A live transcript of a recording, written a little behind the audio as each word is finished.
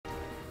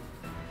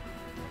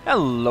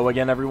Hello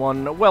again,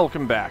 everyone.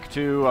 Welcome back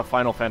to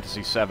Final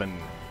Fantasy VII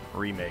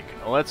Remake.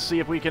 Let's see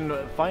if we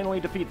can finally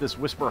defeat this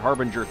Whisper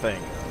Harbinger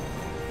thing.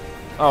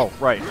 Oh,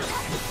 right.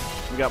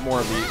 We got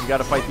more of these. We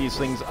gotta fight these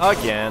things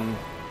again.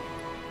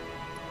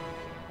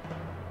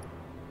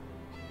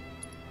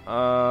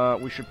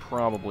 We should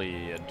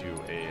probably do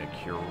a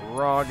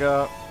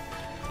Kiraga.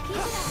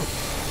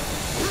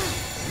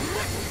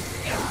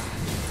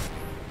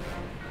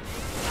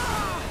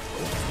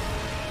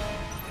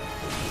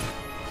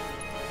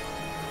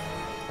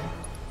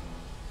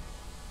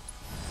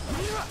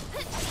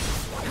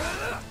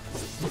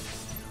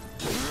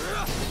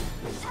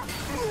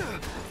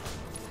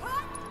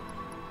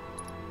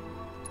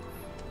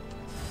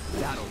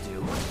 That'll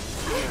do.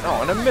 Oh,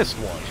 and I missed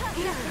one.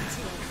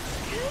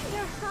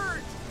 Kinda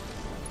hurt.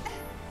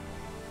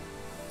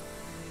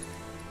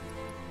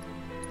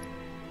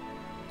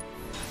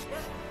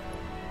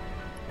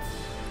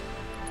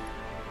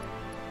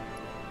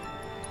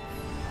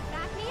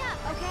 Back me up,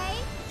 okay?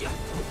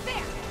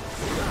 There.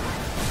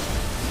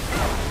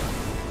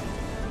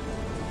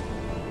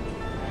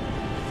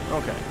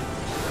 Okay.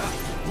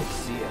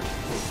 See ya.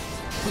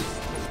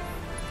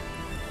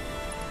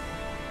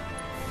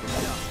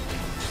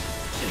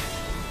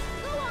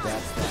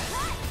 That's that.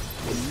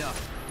 Enough.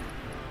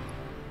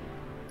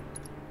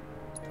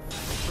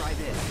 Try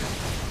this.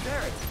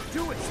 There it.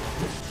 Do it.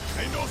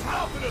 Ain't no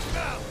stopping us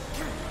now.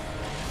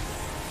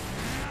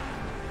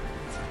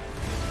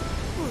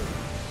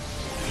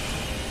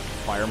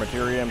 Fire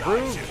materia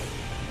improved.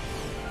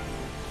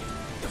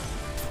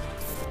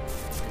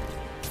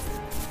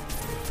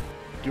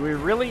 Do we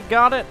really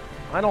got it?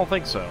 I don't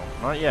think so.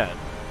 Not yet.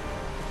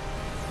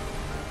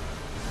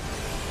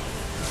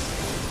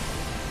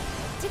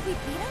 Did we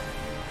beat him?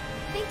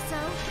 Think so.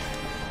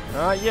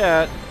 Not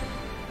yet.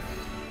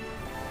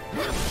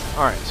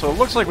 Alright, so it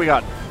looks like we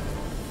got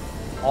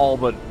all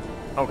but...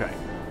 Okay.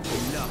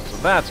 So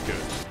that's good.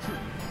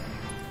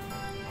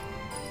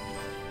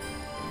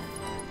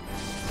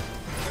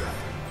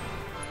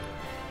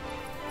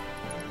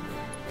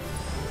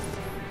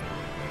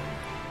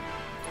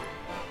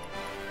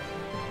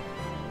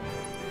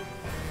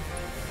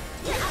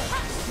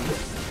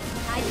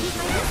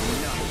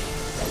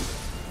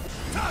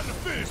 Time to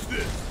finish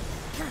this.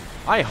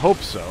 I hope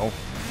so.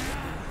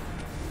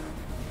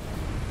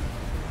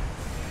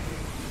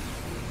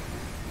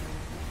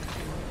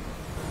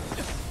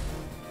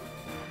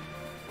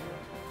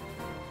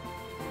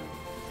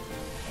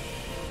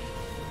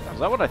 Is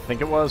that what I think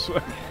it was?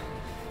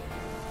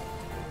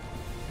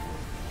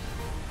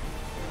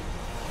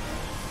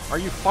 Are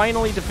you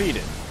finally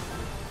defeated?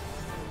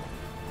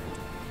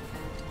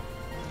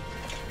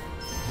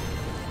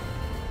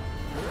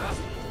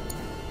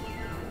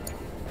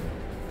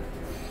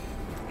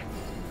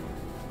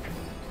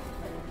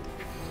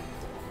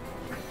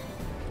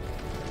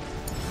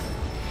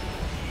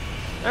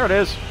 There it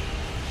is.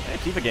 Hey,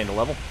 Tifa gained a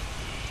level.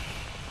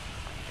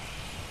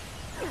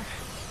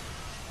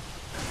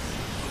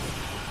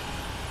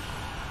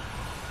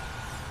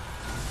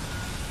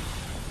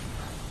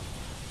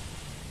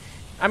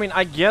 I mean,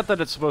 I get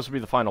that it's supposed to be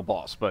the final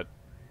boss, but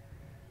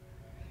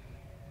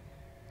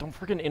don't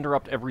freaking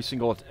interrupt every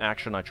single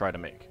action I try to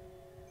make.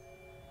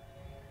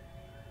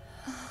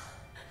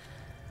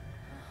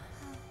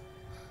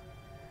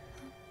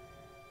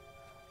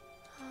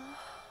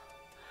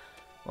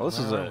 Well, this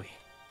is a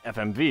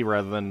FMV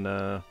rather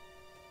than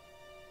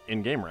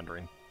in-game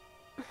rendering.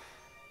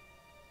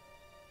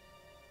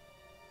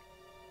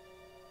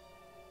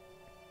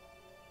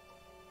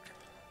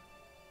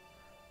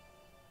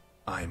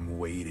 I'm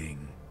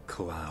waiting,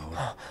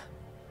 Cloud.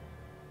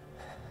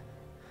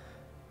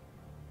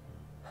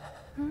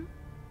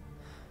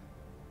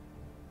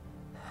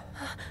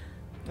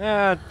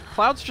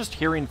 Cloud's just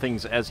hearing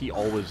things as he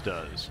always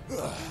does.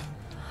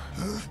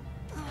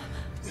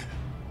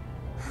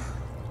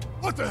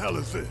 What the hell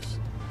is this?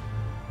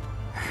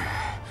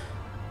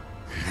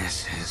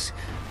 This is...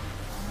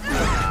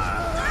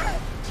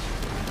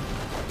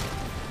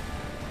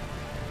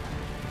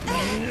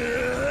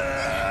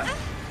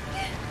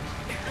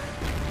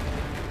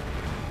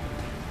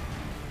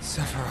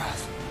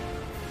 Sephiroth.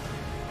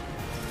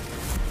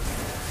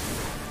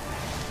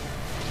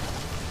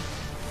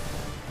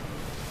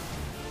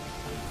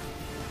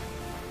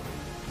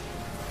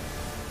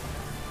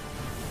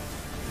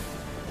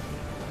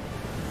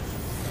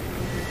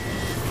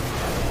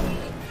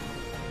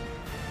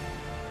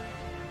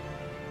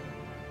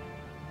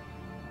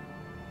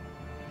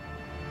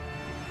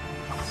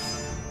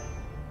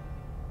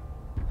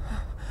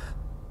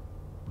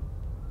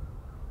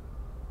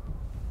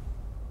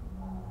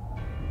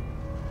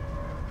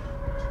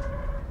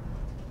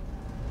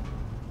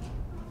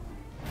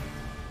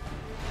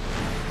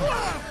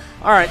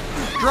 Alright,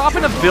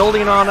 dropping a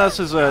building on us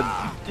is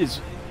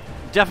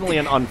definitely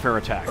an unfair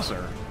attack,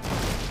 sir.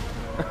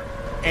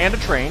 And a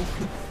train.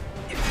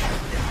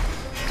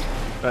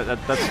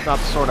 That's not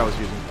the sword I was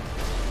using.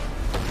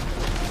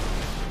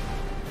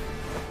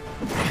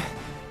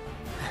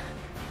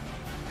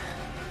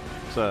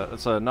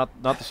 It's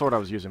not the sword I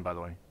was using, by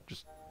the way.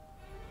 Just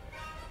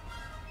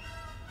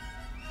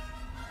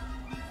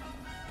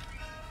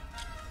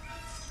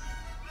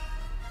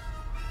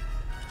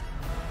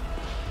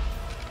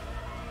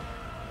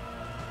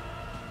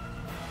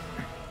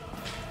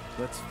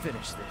Let's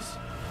finish this.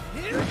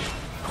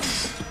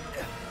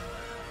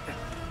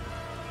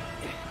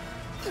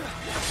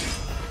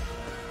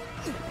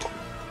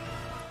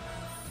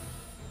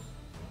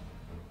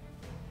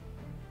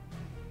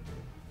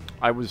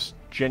 I was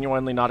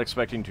genuinely not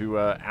expecting to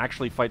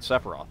actually fight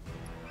Sephiroth.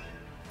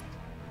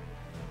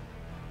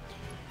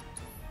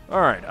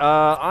 Alright,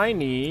 I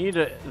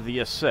need the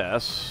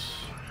assess.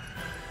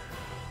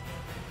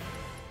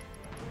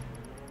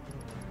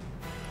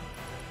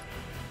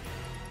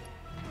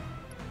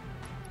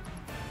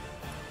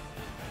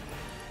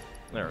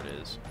 There it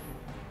is.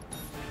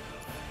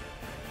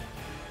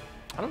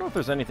 I don't know if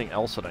there's anything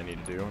else that I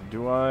need to do.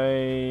 Do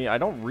I... I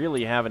don't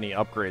really have any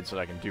upgrades that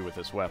I can do with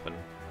this weapon.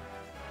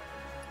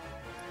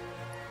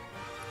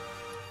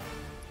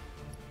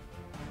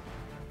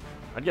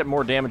 I'd get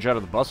more damage out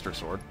of the Buster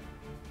Sword.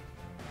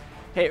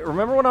 Hey,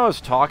 remember when I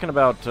was talking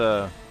about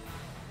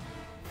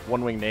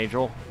One-Winged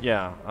Angel?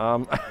 Yeah,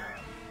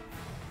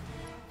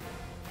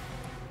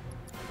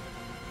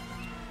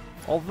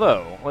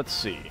 although, let's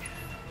see.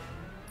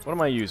 What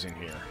am I using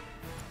here?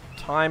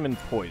 Time and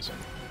poison.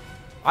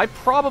 I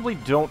probably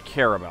don't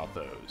care about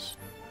those.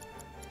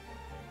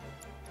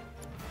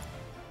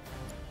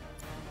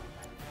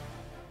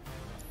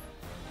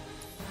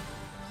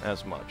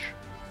 As much.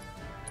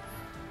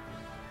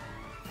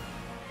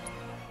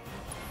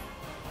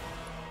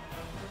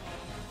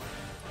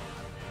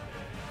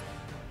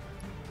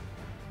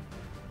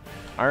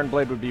 Iron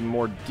Blade would be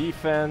more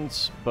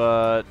defense,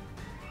 but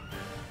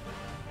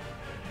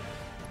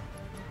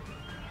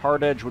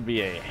Hard Edge would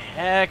be a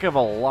heck of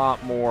a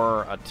lot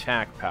more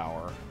attack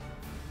power.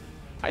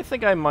 I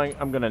think I'm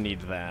gonna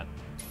need that.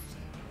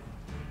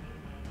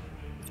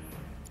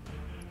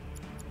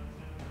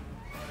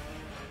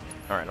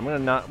 Alright, I'm gonna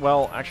not...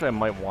 Well, actually I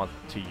might want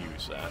to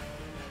use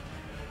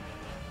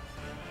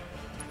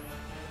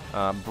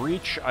that.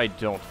 Breach, I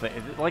don't think...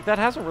 Like, that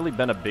hasn't really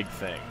been a big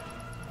thing.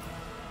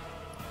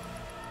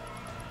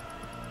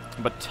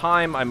 But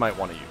time I might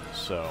want to use,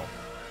 so...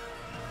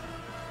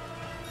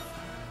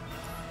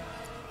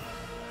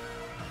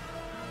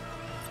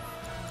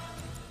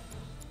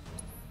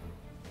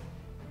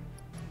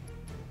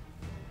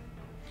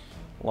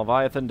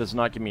 Leviathan does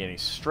not give me any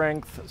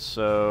strength,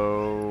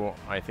 so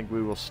I think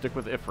we will stick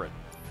with Ifrit.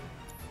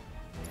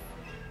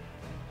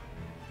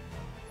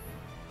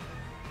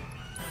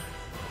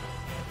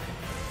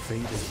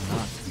 Fate is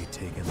not to be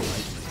taken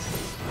lightly.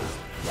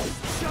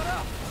 Shut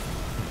up!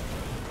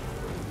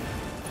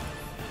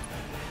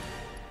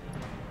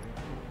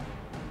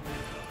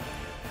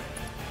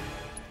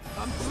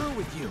 I'm through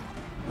with you.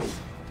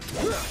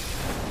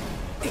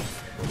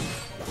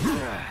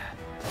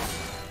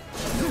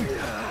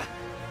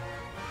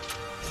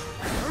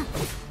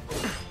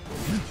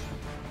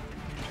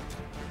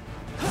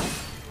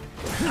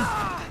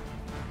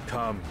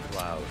 Come,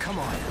 Cloud. Come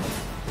on.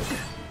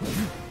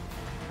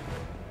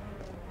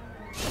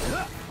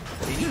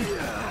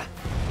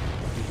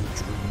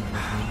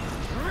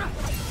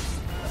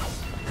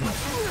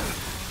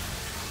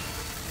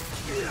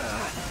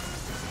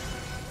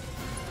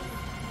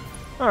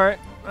 Alright,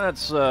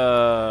 that's,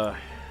 Feeling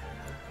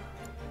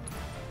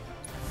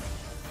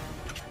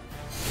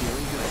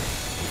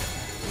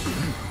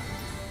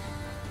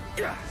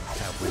good.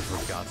 Have we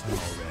forgotten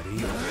already?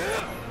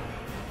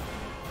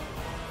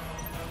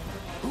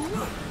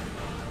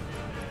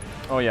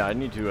 Oh yeah, I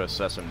need to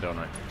assess him, don't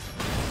I?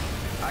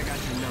 I got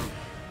your note.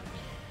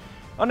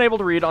 Unable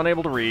to read,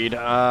 unable to read.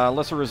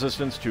 Lesser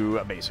resistance to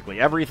basically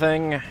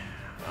everything.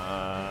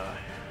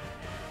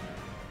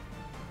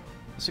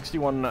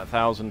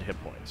 61,000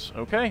 hit points.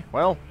 Okay,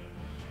 well,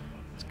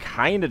 it's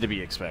kinda to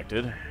be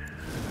expected.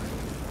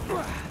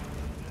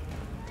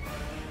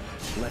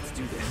 Let's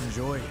do this.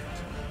 Enjoy it.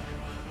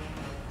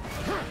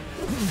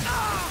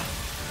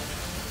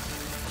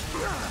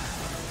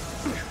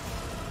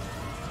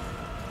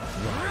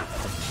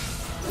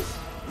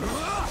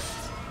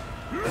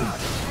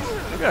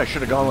 Maybe I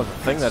should have gone with the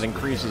thing that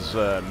increases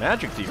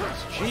magic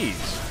defense.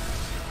 Jeez.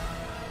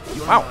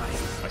 Wow,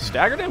 I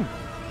staggered him?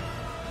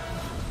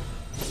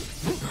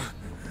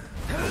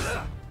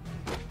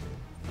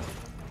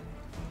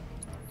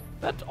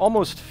 That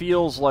almost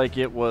feels like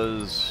it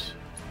was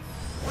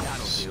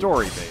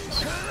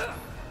story-based.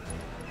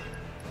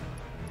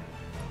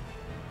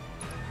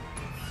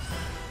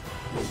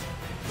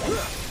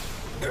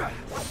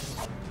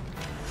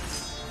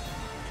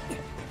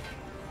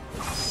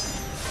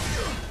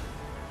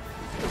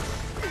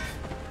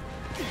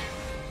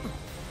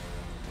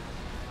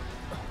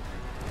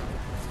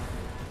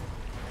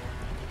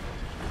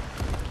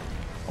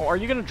 Oh, are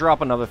you gonna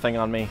drop another thing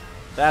on me?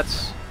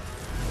 That's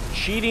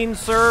cheating,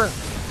 sir.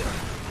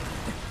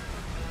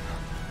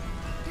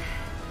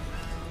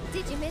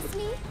 Did you miss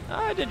me?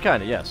 I did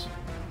kinda, yes.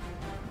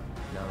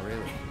 Not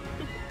really.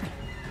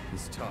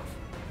 He's tough.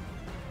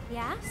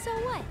 Yeah, so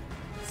what?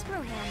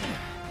 Screw him.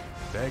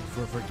 Beg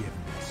for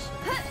forgiveness.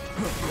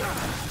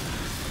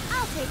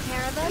 I'll take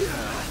care of him.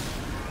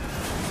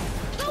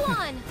 Go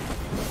on.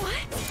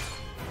 What?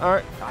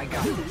 Alright. I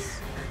got this.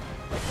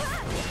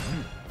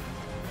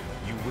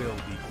 You will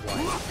be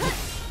quiet.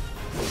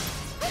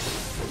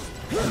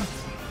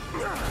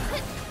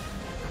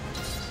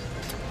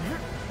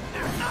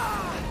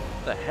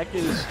 The heck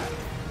is...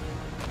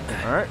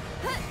 Alright.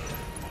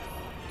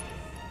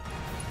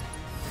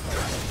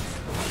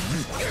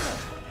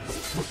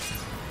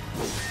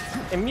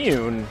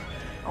 Immune?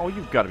 Oh,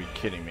 you've got to be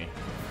kidding me.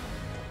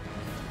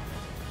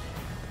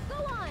 Go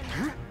on.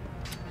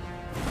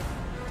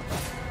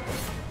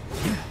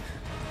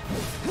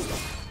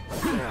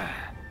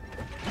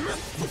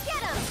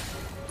 Get him.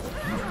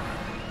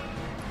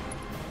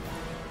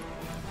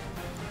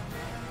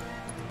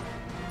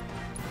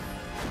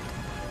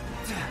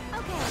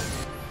 Okay.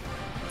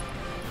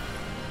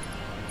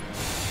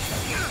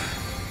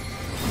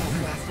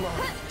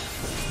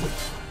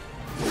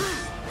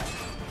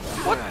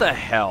 What the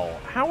hell?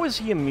 How is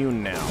he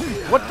immune now?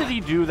 What did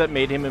he do that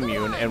made him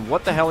immune, and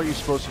what the hell are you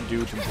supposed to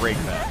do to break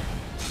that?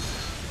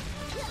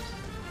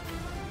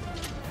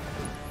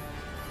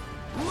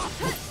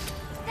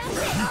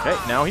 Okay,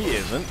 now he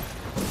isn't.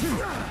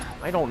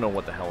 I don't know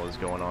what the hell is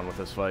going on with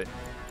this fight.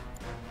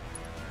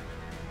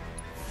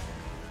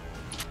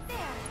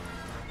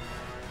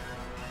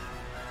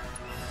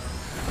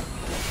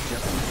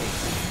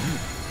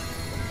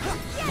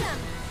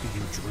 Do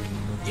you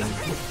dream of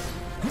me?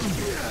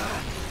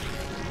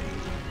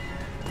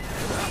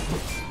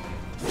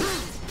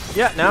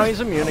 Yeah, now he's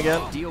immune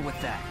again. Deal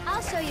with that.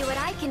 I'll show you what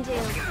I can do.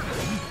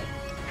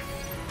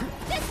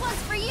 This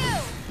one's for you.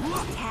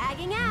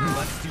 Tagging out.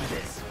 Let's do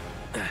this.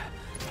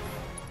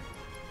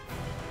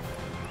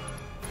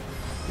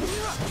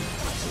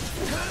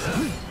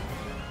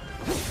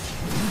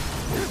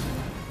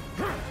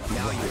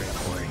 Now you're in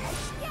for it.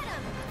 Get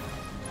him.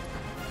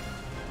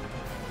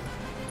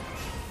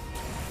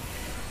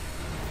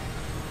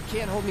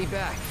 Can't hold me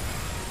back.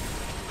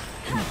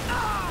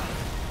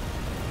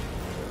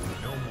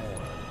 No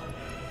more.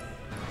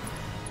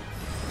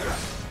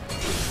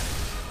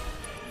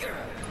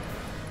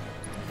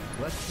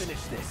 Let's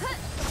finish this.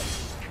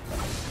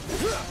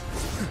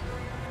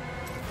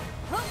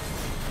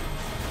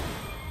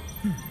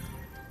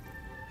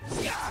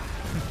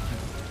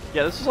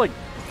 Yeah, this is like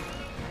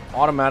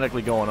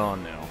automatically going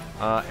on now.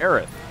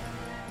 Aerith.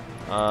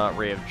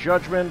 Ray of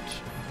Judgment.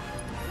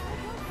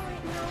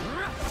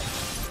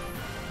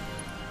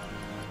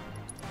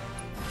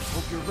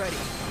 Hope you're ready.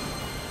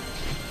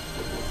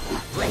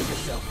 Brace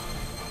yourself.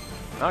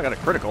 Now I got a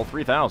critical,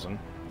 3,000.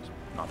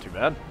 Not too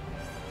bad.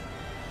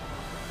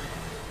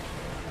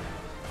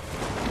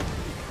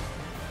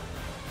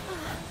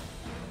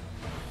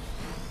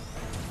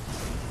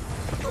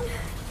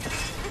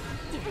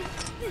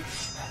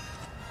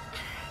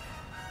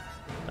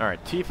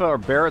 Alright, Tifa or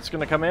Barrett's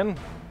gonna come in?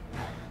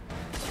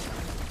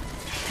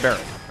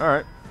 Barrett.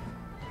 Alright.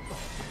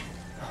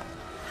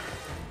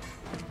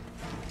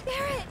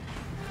 Barrett.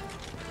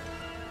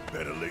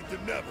 Better late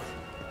than never.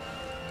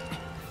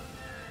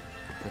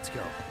 Let's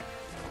go.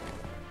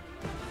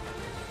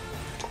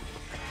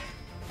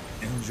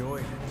 Enjoy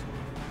it.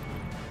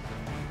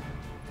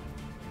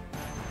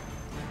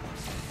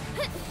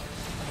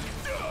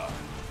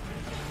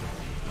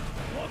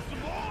 Want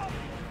some more?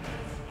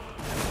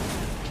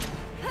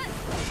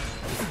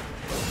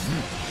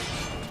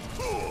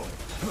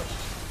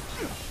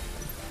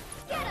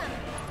 Get him.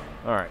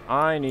 Alright,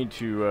 I need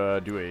to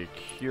do a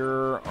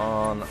cure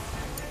on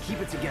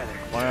Keep it together.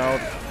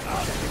 Cloud.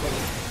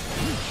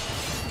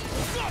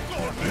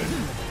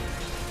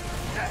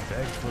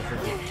 Beg for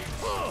forgiveness.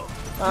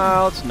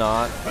 Oh, it's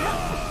not.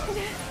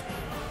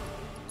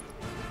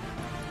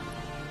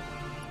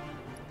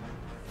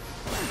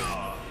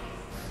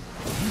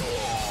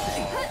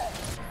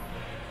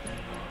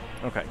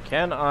 Okay,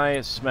 can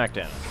I smack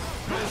down?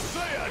 Don't say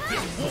I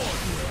didn't warn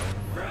you.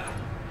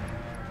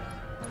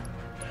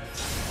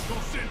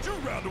 Gonna send you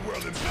around the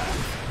world and back.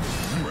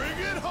 Bring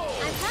it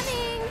home. I'm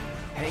coming.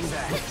 Hang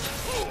back.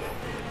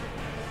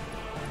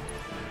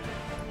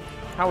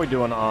 How are we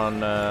doing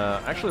on,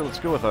 actually, let's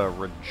go with a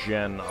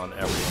regen on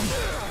everyone.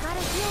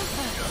 Gotta heal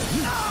first.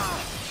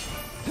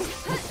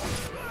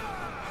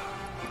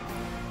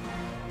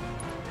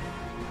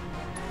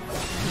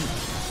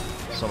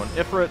 Summon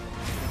Ifrit.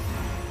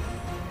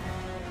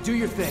 Do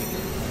your thing.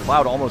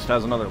 Cloud almost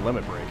has another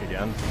limit break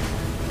again.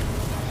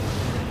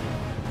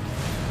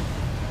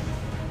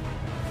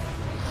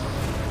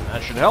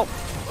 That should help.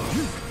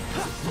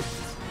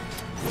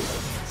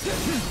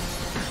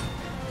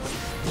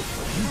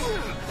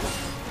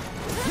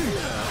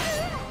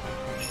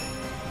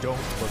 Don't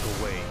look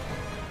away.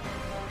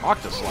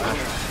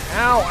 Octoslash.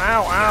 Ow,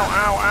 ow, ow,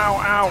 ow, ow,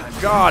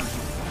 ow. God.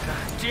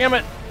 Damn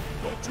it.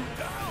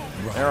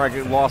 There, I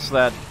lost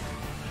that.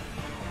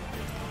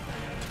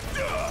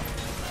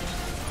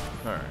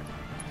 Alright.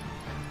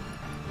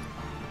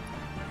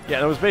 Yeah,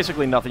 there was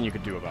basically nothing you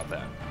could do about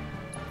that.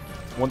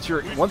 Once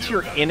you're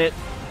in it,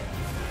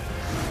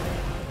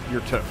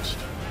 you're toast.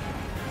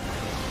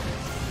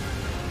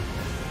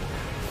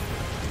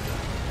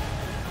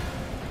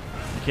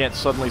 You can't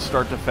suddenly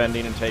start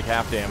defending and take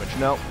half damage.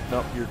 No,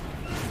 no, you're...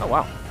 Oh,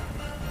 wow.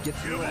 Get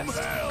through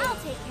rest. I'll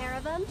take care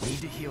of him.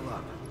 Need to heal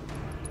up.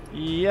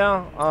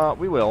 Yeah,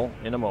 we will,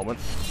 in a moment.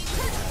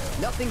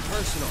 Nothing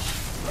personal.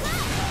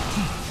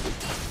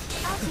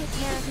 I'll take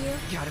care of you.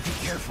 Gotta be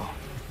careful.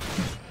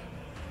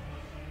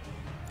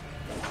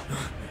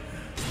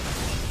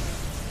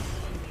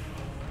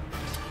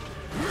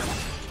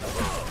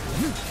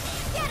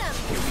 Get him!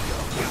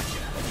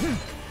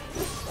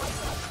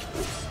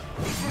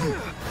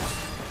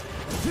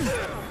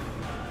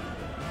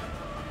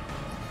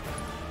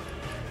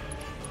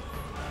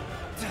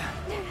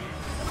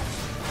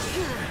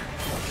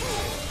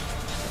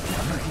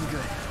 Looking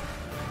good.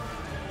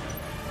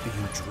 Do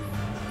you dream of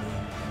me?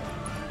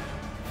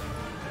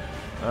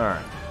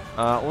 Alright.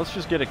 Let's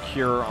just get a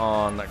cure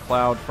on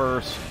Cloud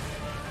first.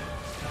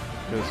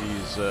 Because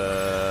he's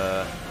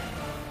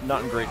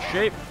not in great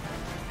shape.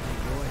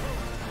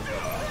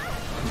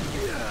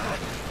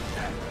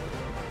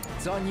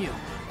 It's on you.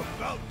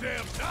 About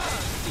damn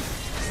time.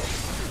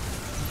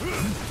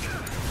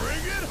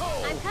 Bring it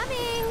home. I'm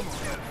coming!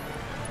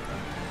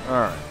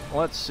 Alright.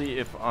 Let's see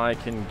if I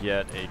can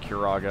get a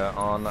Curaga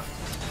on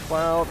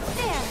Cloud.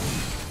 There!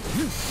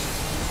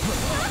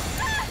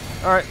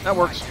 Alright, that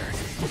works.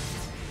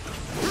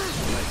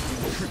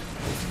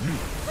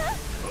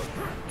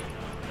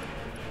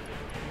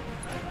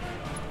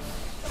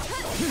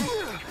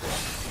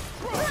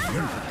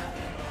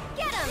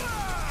 Get him!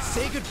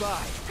 Say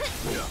goodbye.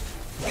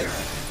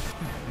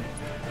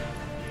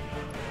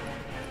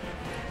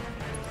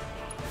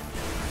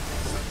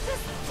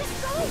 Just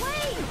go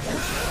away!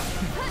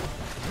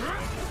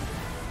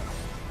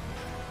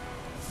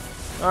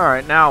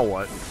 Alright, now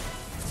what?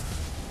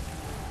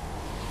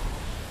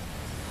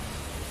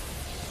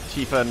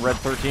 Tifa and Red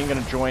 13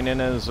 gonna join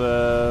in as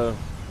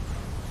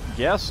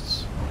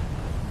guests?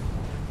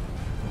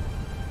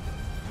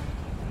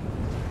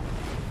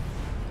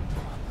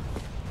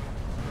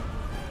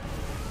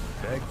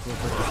 Beg for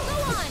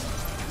forgiveness.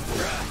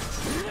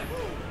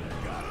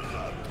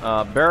 Go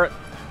on! Barrett.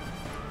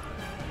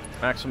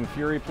 Maximum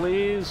Fury,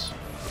 please.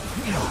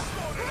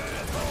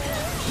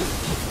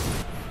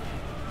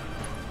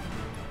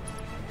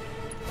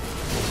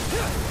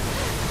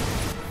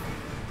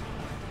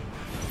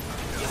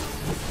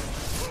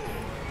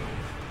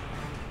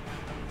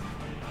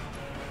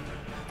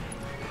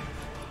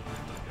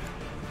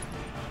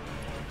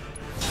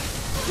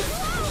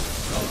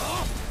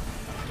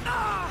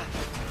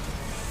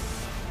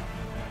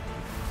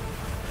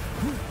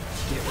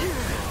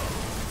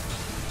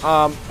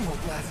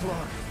 Won't last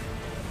long.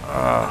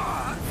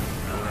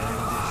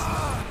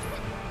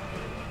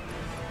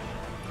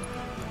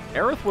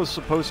 Aerith was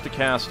supposed to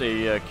cast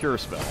a cure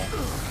spell.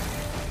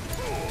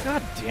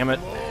 God damn it.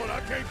 Lord, I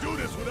can't do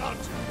this without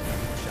you.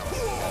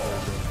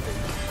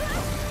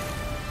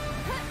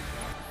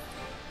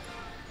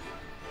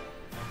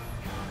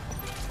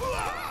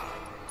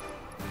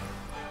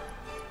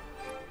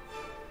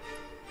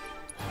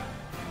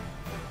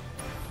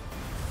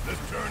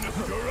 Let's turn this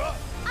girl up.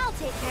 I'll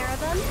take care of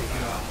him.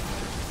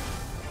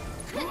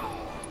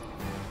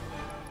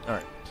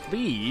 Alright,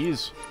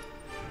 please.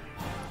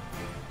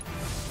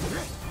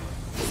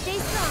 Stay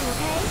strong,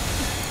 okay?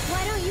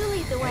 Why don't you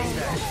lead the way?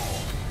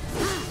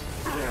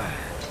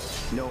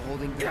 No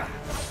holding back.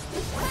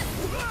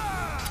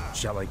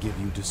 Shall I give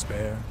you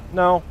despair?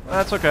 No,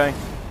 that's okay.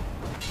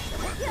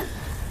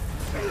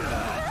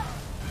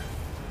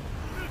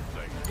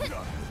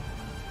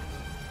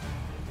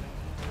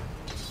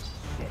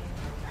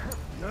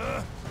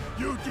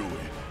 You do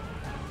it.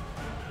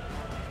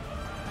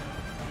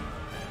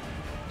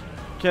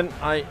 Can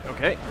I...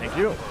 Okay, thank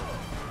you.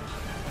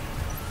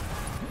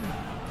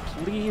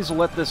 Please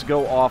let this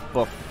go off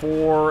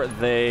before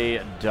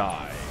they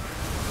die.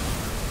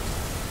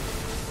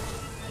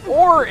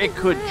 Or it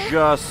could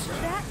just...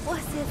 That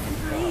wasn't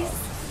nice.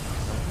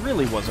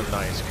 really wasn't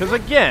nice. Because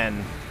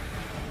again...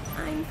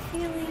 I'm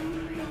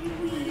feeling really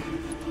weak.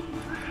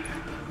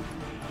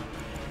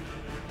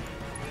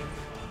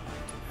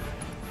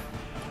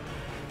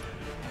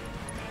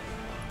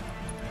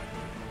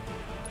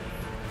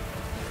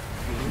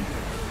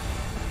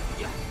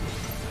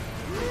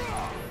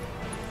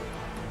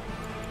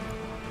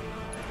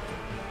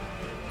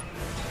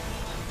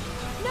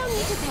 No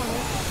need to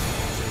panic.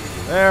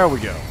 There we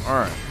go.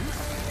 Alright.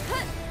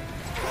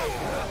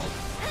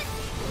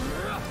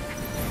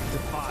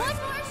 One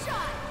more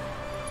shot.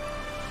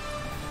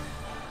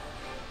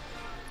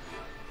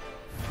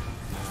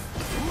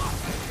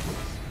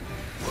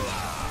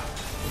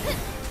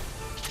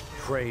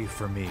 Pray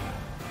for me.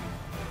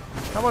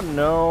 How about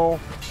no?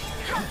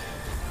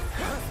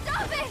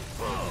 Stop it!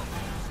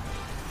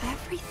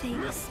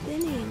 Everything's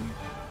spinning.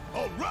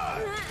 All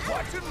right.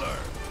 Watch and learn.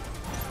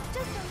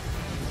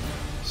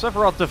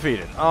 Sephiroth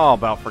defeated. Oh,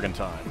 about friggin'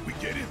 time. We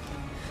get it.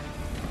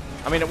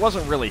 I mean, it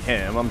wasn't really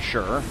him, I'm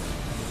sure.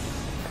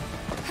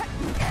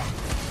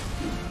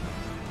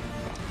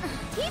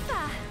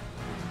 Tifa!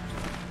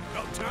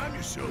 About time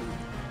you showed.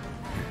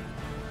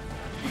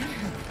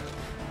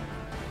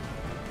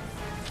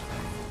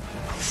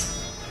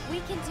 We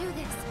can do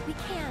this. We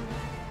can.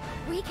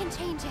 We can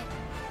change it.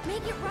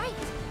 Make it right.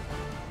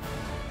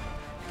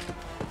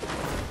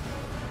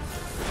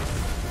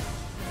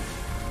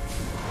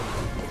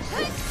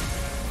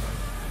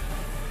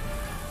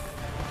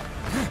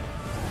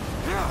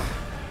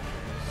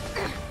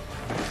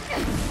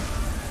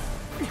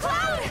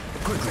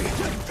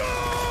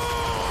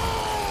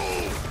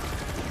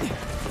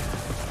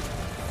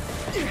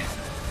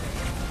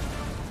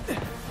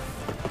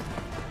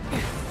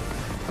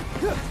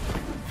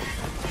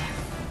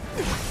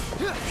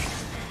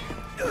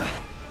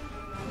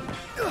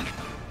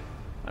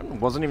 I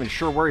wasn't even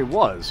sure where he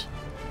was.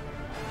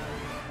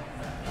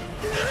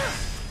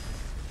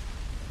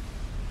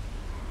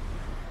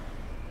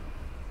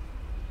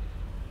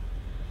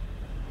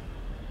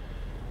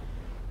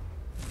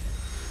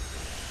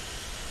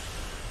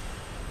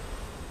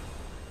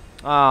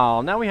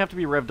 Oh, now we have to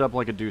be revved up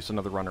like a deuce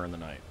another runner in the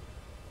night.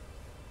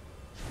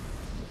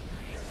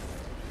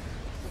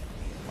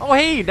 Oh,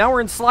 hey, now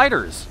we're in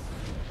sliders.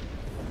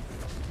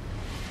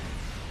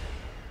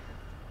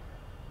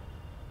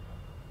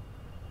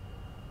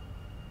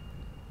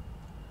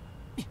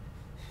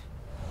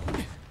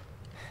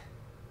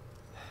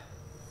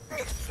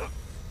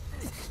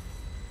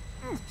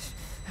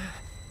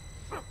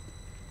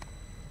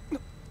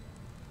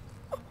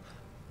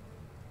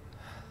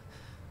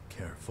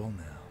 Careful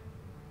now.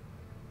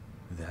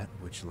 That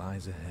which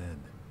lies ahead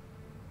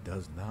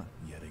does not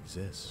yet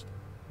exist.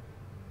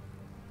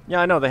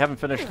 Yeah, I know, they haven't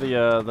finished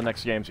the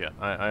next games yet.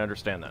 I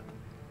understand that.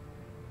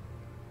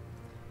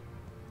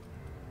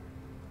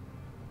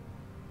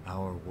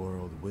 Our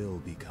world will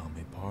become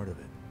a part of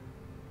it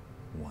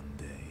one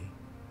day,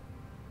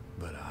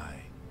 but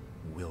I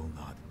will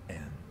not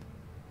end.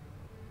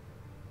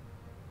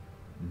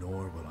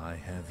 Nor will I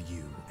have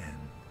you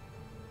end.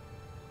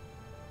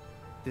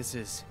 This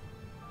is...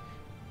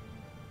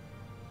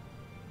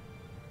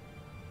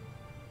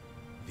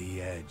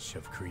 The edge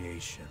of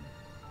creation.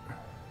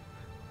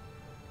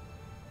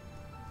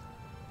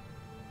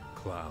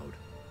 Cloud,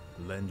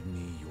 lend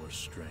me your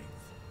strength.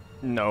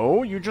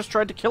 No, you just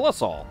tried to kill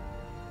us all.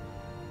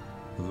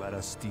 Let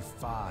us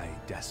defy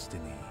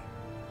destiny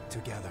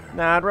together.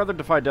 Nah, I'd rather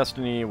defy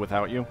destiny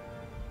without you.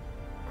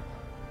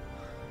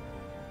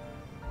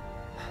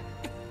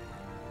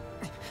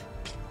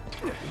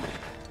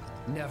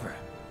 Never.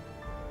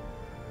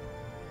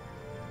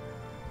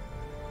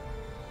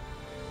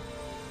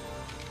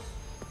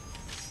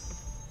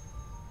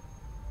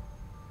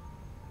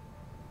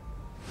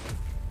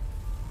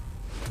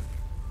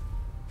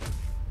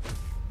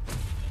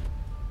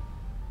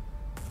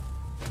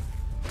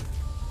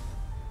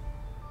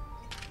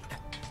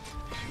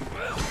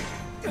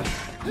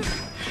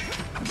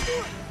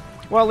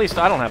 Well, at least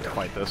I don't have to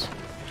fight this.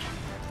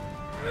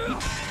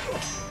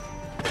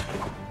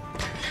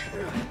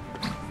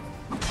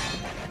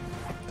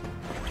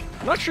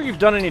 I'm not sure you've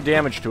done any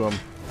damage to him.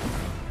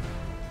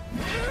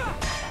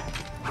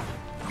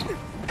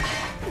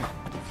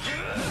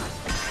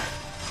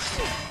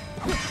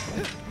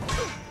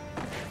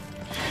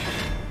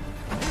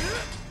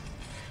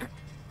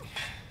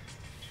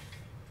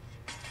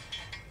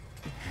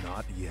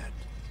 Not yet.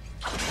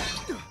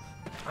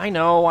 I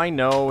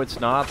know, it's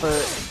not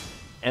the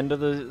end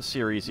of the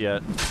series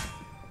yet.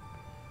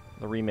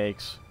 The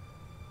remakes.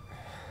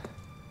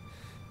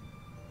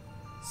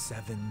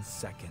 7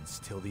 seconds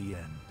till the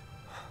end.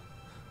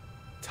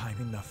 Time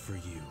enough for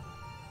you,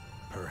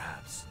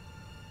 perhaps.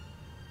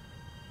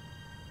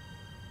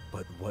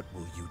 But what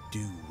will you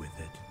do with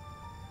it?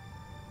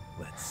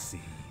 Let's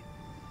see.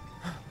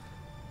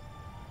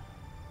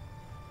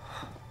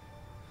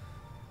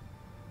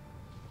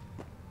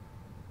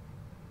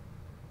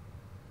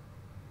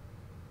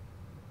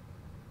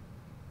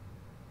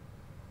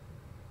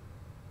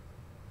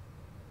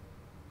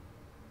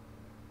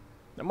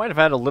 It might have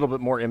had a little bit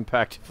more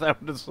impact if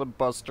that was a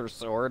Buster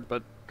Sword,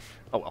 but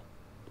oh well.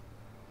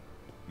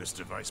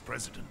 Mr. Vice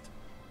President.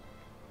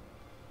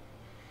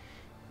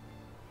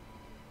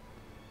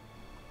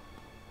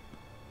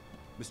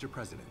 Mr.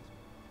 President.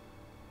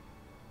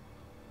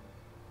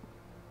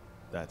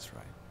 That's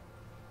right.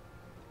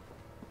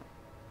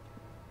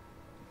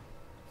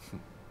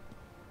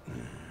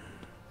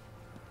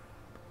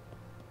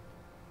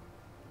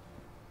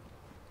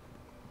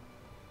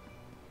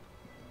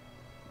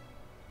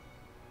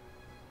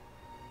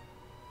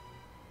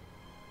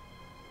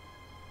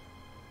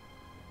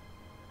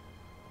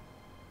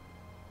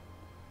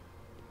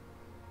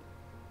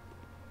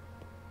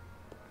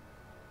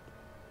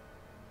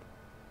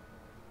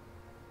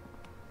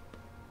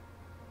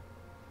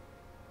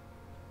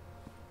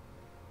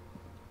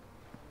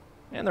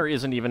 And there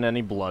isn't even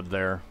any blood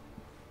there.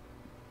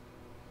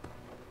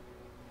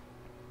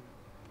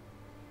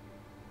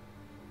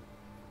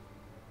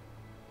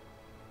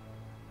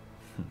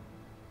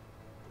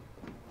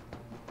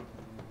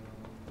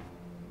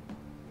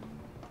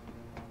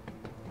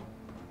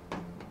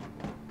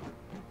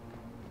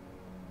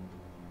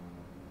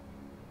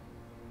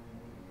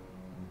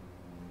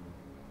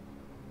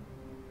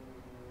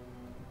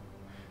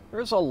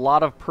 There's a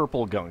lot of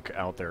purple gunk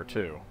out there,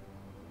 too.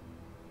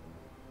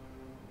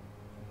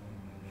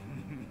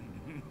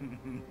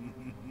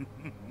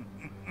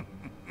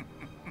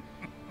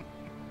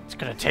 It's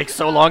gonna take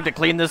so long to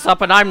clean this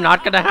up, and I'm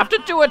not gonna have to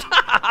do it!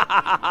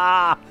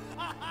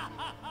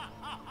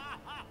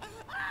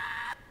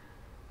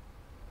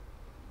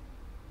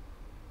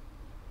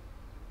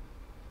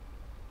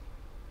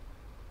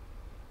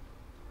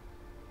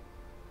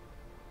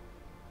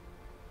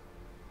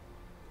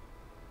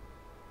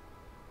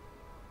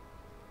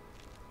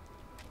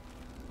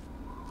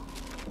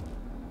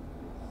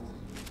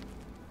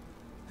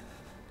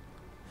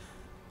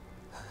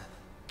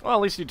 Well,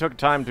 at least you took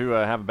time to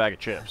have a bag of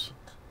chips.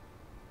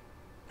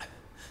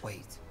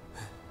 Wait.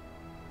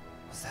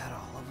 Was that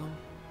all of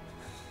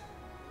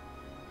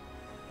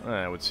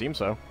them? It would seem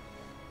so.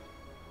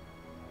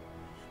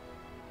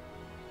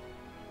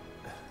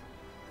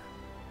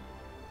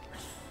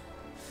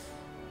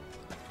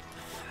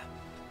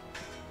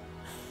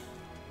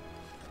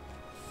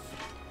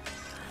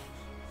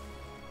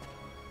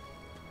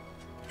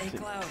 Hey,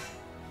 Cloud.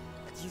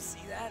 Did you see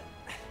that?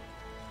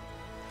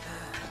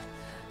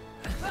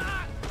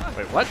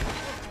 Wait, what?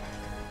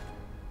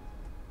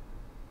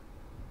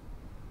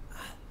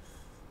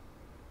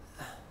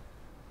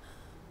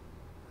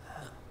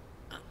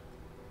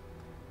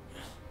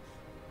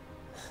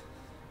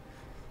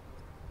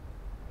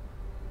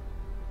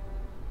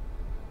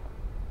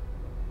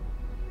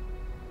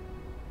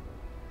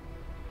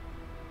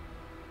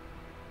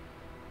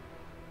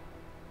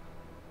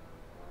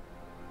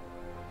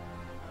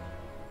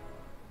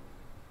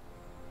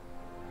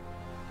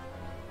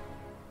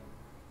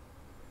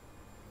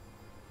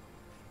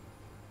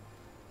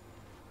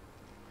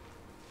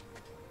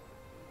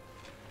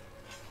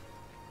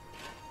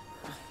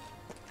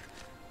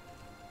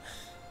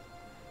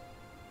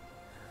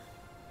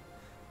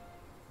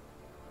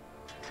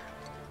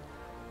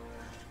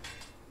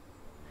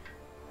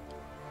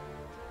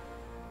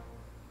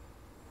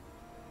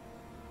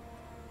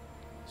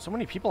 So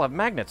many people have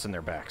magnets in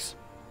their backs.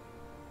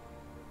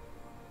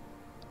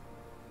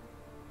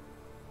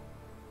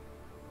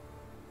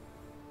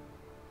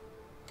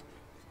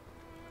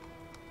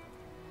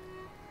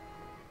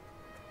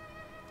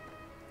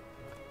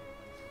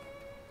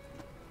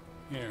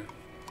 Here.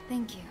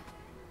 Thank you.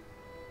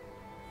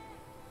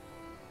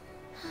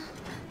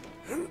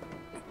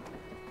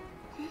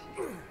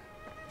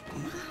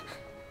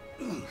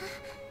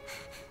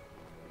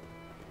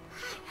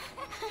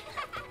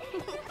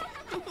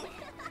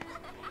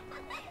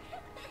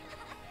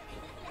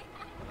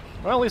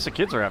 Well, at least the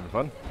kids are having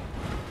fun.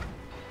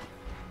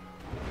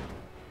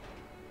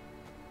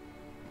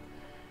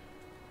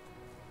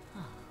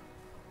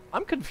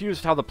 I'm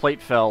confused how the plate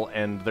fell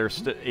and they're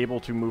able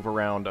to move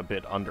around a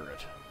bit under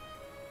it.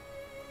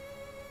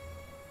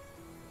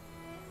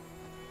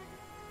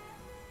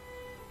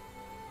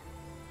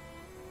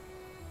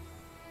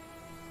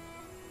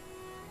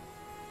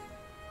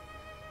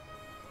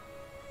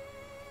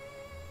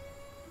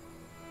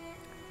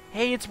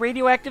 Hey, it's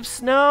radioactive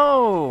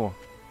snow!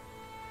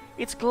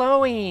 It's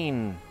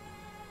glowing!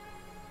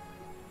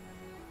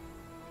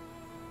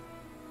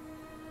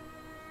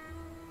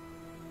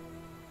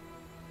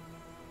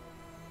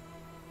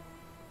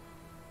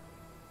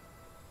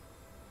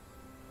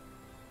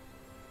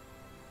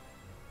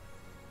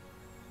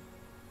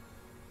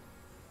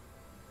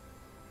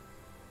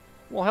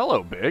 Well,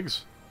 hello,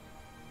 Biggs.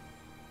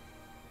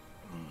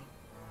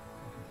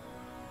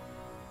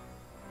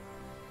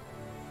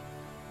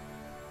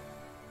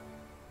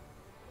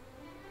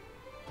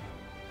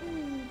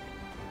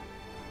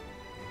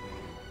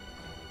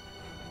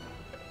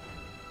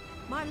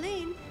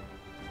 Marlene?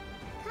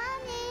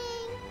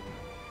 Coming!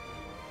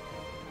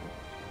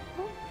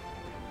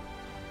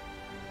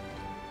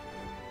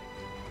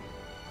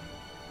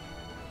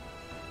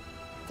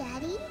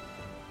 Daddy?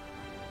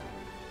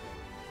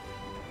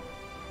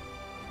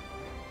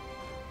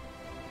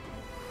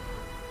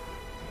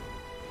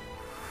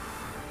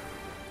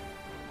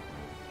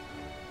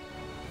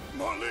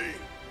 Marlene!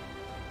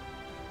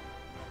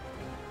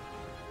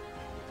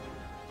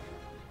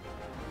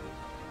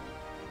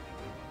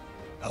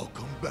 I'll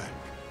come back.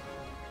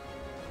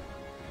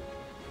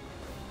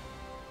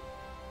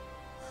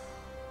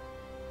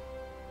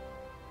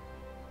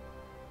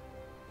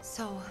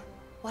 So,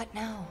 what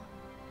now?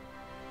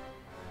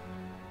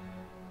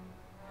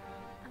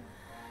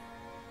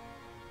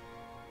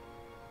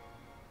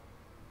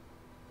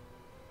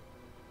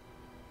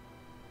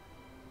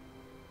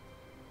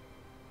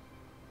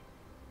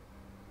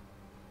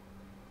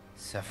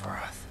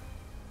 Sephiroth.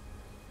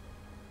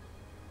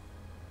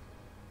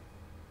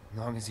 As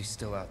long as he's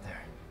still out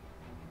there.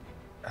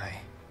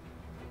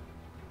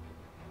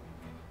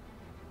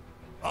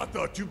 I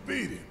thought you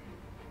beat him.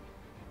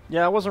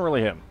 Yeah, it wasn't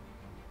really him.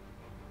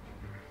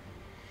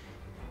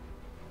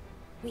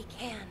 We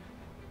can.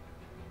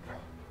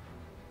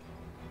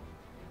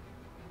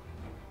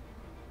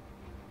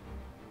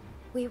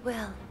 We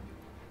will.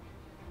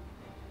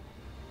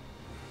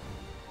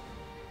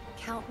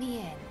 Count me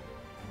in.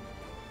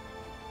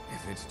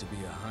 If it's to be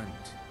a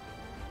hunt,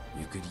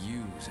 you could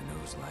use a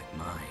nose like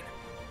mine.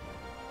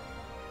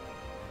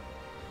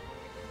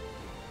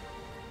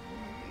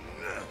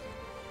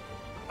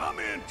 I'm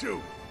in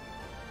too.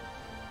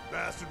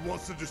 Bastard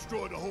wants to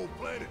destroy the whole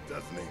planet,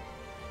 doesn't he?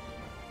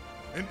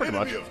 An Pretty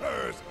enemy much. of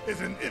hers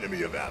is an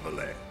enemy of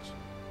Avalanche.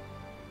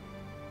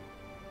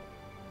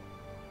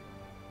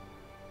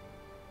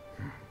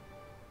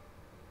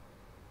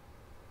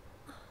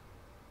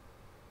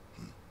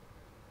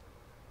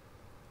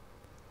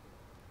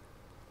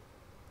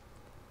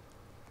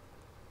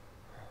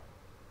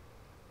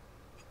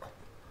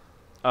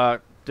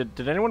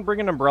 Did anyone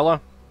bring an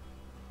umbrella?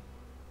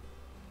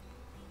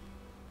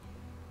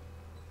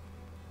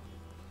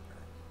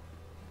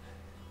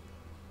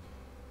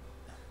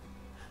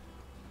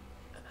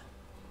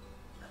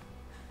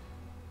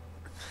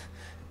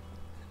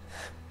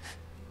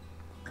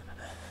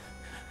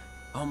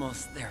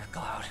 Almost there,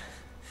 Cloud.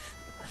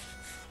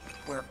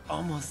 We're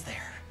almost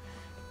there.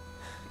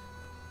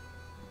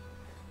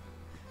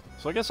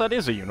 So I guess that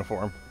is a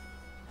uniform.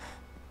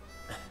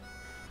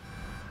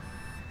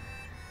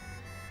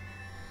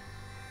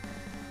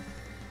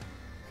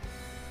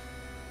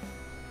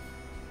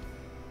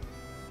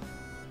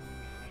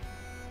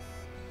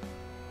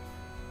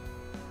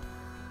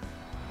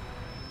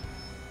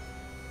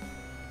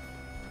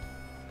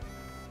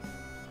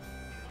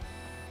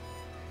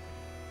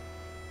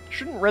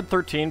 Shouldn't Red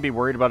 13 be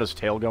worried about his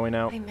tail going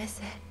out? I miss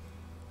it.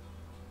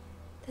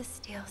 The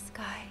steel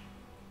sky.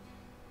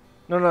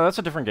 No, that's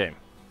a different game.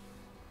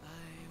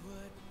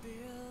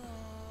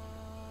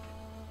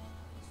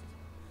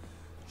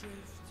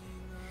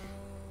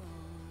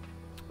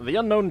 The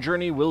unknown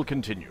journey will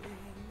continue.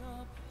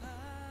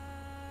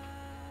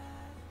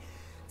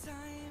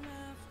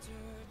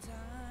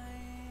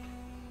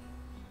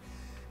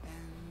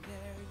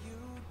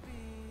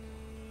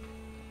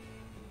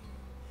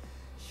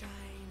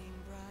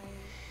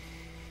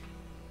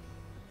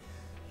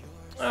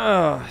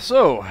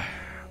 So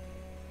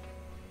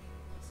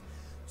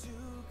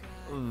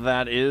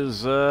that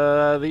is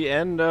the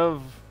end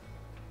of.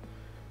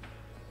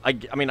 I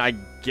mean, I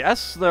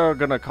guess they're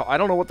gonna call. I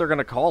don't know what they're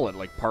gonna call it.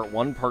 Like Part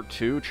 1, Part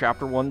 2,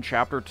 Chapter 1,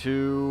 Chapter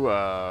 2.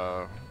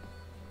 I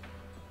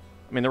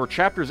mean, there were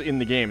chapters in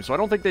the game, so I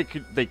don't think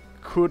they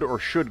could or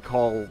should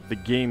call the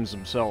games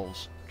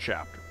themselves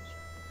chapters.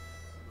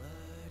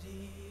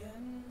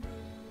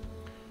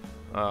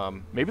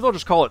 Maybe they'll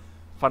just call it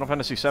Final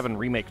Fantasy VII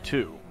Remake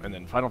 2, and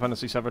then Final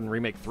Fantasy VII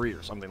Remake 3,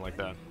 or something like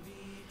that.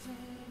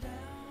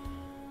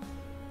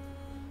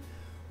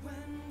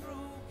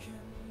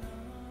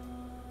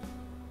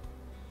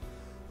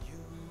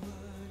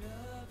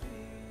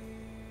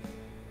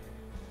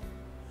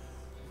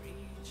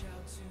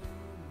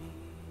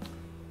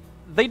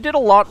 They did a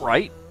lot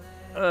right.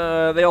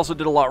 They also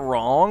did a lot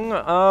wrong.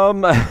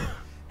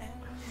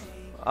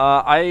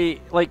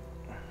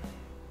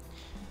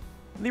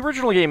 The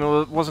original game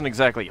wasn't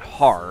exactly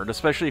hard,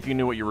 especially if you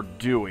knew what you were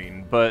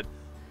doing, but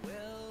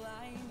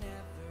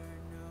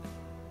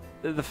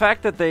the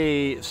fact that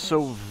they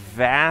so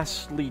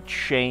vastly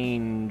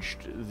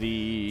changed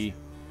the,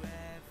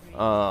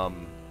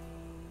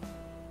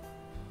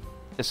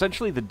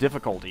 essentially the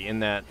difficulty, in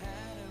that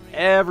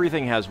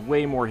everything has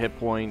way more hit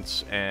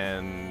points,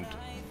 and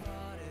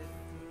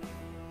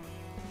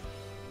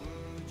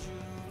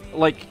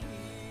like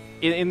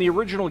in the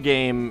original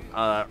game,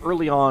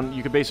 early on,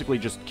 you could basically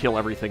just kill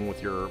everything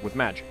with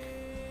magic.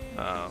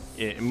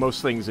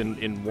 Most things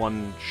in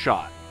one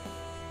shot.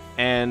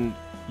 And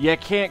you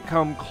can't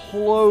come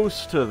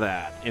close to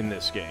that in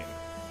this game.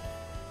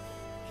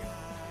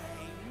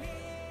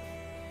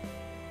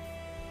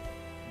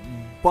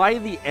 By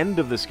the end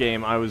of this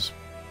game, I was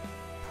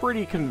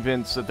pretty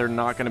convinced that they're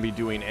not going to be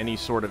doing any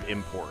sort of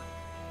import.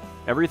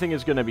 Everything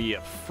is going to be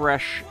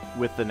fresh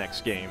with the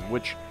next game,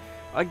 which,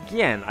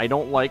 again, I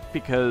don't like,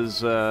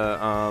 because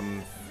there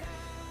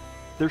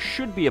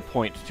should be a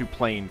point to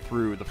playing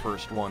through the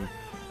first one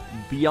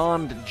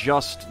beyond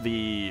just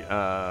the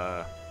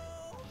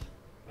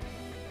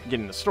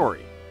getting the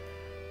story.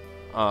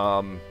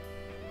 I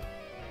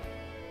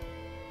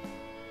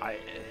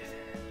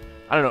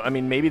don't know. I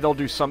mean, maybe they'll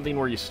do something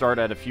where you start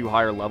at a few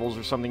higher levels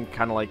or something,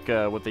 kind of like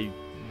what they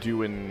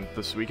do in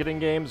the Suikoden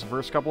games, the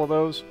first couple of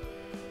those.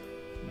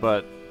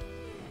 But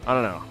I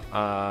don't know.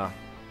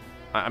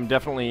 I'm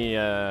definitely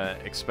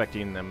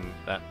expecting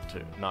that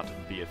to not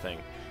be a thing.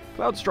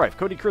 Cloud Strife,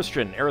 Cody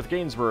Christian, Aerith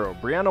Gainsborough,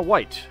 Brianna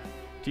White,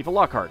 Tifa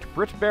Lockhart,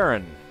 Britt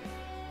Barron,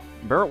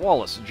 Barrett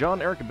Wallace,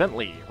 John Eric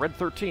Bentley, Red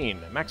 13,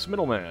 Max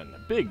Middleman,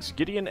 Biggs,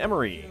 Gideon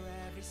Emery,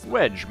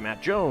 Wedge,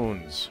 Matt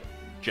Jones,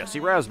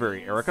 Jesse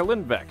Raspberry, Erica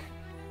Lindbeck,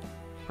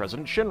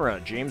 President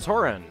Shinra, James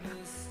Horan,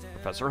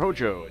 Professor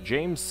Hojo,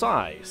 James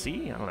Sai, I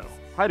don't know,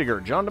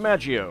 Heidegger, John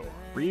DiMaggio,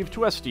 Reeve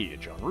Tuesti,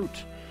 John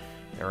Root,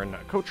 Aaron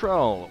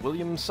Cottrell,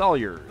 William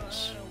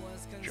Salyers,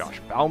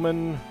 Josh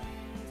Bauman,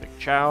 Vic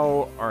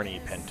Chow,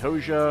 Arnie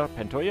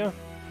Pantoja,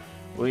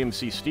 William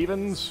C.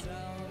 Stevens,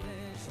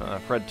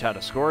 Fred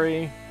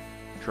Tatascori,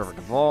 Trevor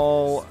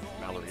Duvall,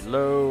 Mallory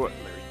Lowe,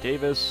 Larry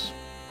Davis,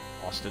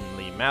 Austin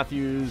Lee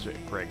Matthews,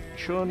 Greg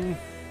Chun.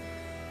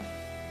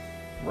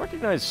 I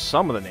recognize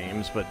some of the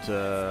names, but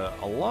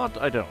a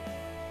lot I don't.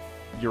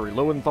 Yuri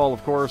Lowenthal,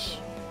 of course.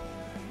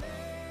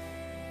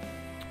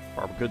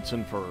 Barbara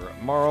Goodson for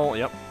Marl,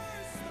 yep.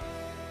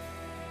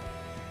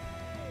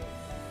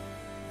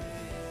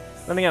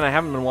 Then again, I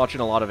haven't been watching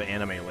a lot of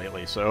anime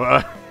lately,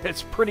 so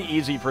it's pretty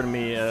easy for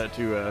me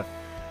to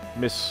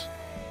miss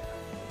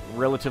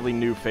relatively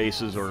new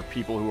faces or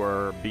people who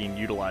are being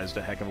utilized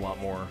a heck of a lot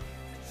more.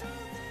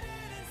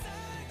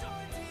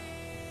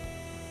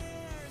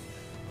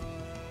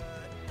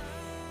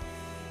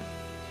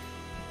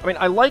 I mean,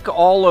 I like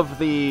all of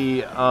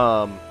the,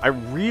 I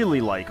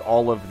really like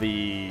all of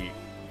the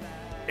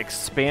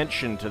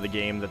expansion to the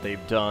game that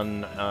they've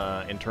done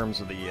in terms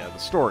of the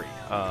story.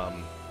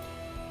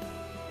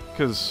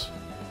 Because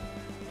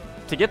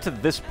to get to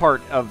this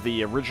part of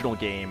the original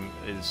game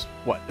is,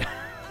 what,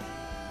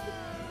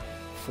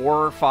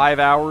 4 or 5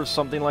 hours,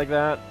 something like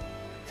that.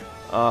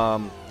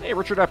 Hey,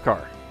 Richard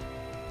Epcar.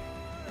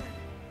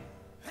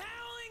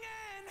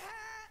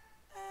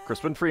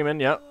 Crispin Freeman,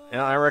 yeah,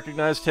 I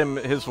recognized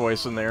his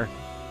voice in there.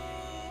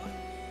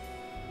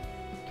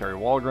 Kerry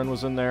Walgren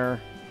was in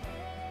there.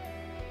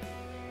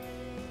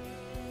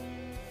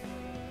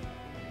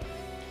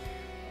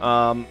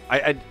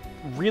 I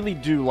really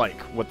do like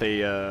what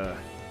they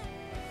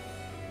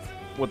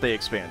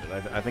expanded.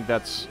 I think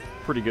that's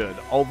pretty good.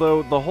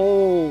 Although the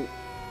whole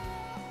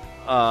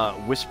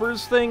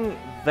Whispers thing,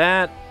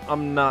 that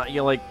I'm not,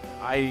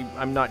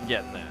 I'm not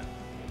getting that.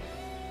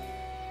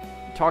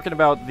 Talking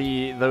about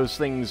those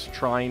things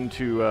trying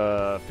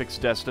to fix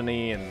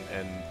destiny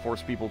and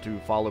force people to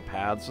follow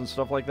paths and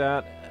stuff like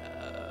that.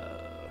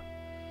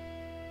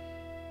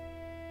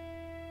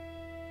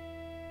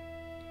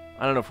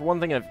 I don't know. For one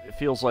thing, it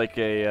feels like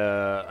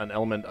an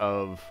element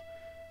of,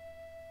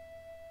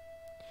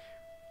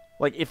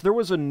 like, if there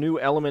was a new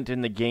element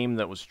in the game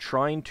that was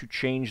trying to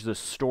change the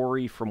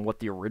story from what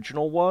the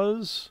original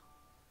was,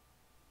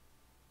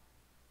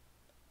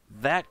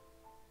 that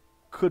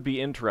could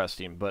be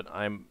interesting. But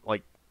I'm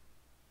like,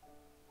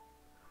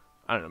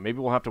 I don't know. Maybe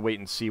we'll have to wait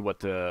and see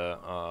what these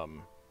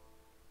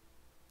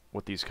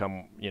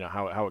come. You know,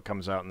 how it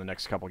comes out in the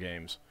next couple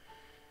games.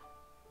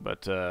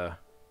 But I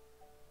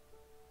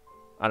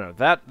don't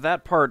know.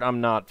 That part I'm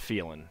not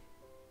feeling.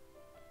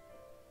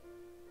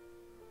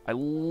 I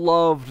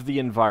loved the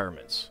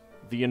environments.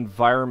 The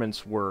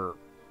environments were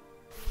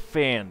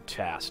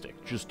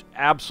fantastic. Just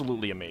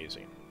absolutely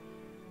amazing.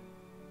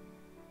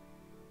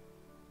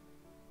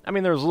 I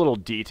mean, there's little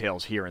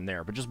details here and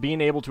there, but just being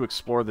able to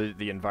explore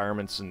the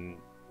environments and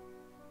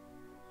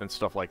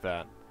stuff like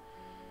that.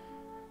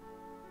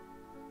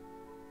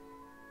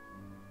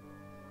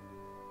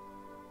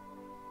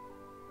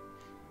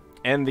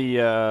 And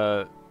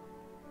the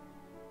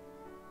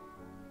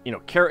you know,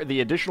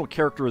 the additional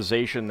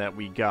characterization that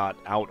we got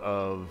out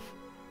of,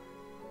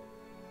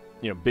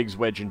 you know, Biggs,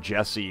 Wedge, and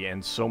Jesse,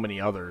 and so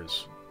many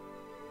others,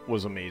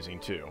 was amazing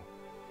too.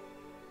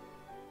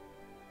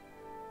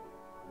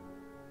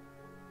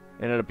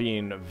 Ended up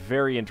being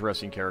very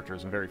interesting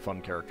characters and very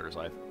fun characters,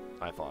 I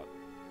thought.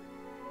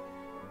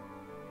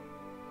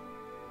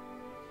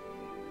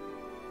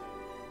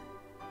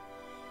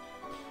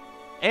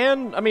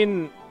 And, I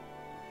mean,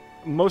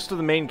 most of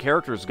the main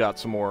characters got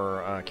some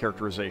more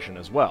characterization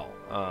as well.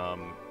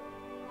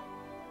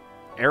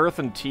 Aerith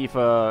and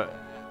Tifa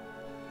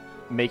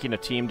making a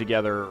team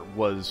together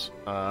was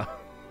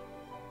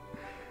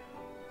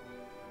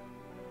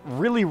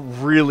really,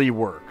 really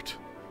worked.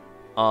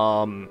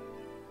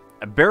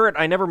 Barrett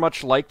I never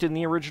much liked in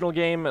the original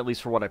game, at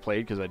least for what I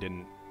played, because I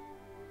didn't,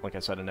 like I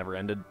said, I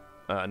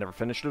never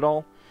finished it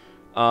all.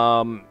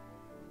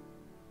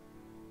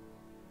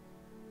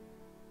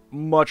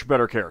 Much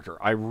better character.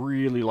 I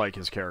really like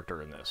his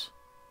character in this.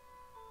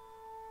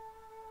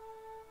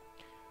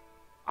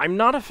 I'm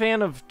not a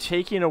fan of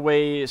taking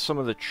away some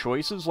of the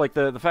choices, like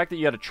the fact that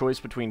you had a choice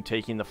between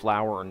taking the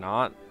flower or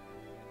not.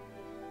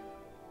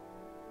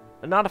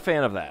 I'm not a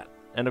fan of that.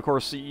 And of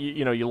course,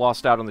 you know, you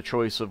lost out on the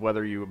choice of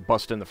whether you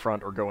bust in the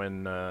front or go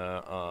in,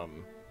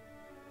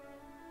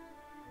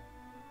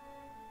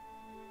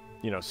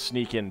 you know,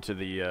 sneak into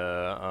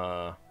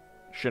the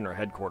Shinra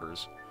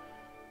headquarters.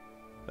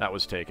 That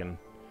was taken.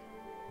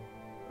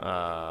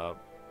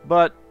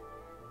 But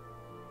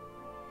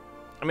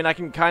I mean, I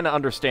can kind of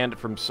understand it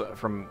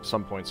from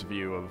some points of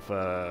view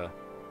of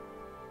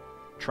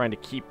trying to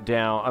keep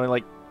down. I mean,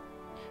 like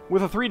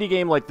with a 3D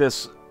game like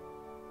this,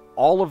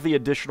 all of the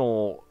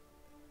additional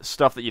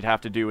stuff that you'd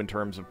have to do in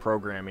terms of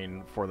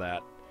programming for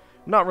that,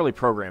 not really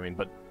programming,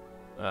 but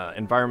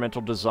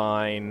environmental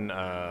design.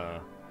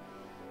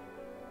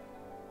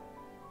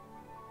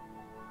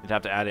 You'd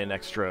have to add in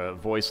extra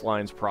voice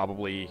lines,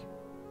 probably.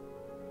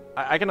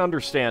 I can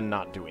understand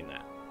not doing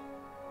that.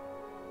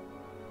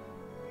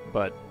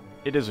 But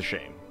it is a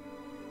shame.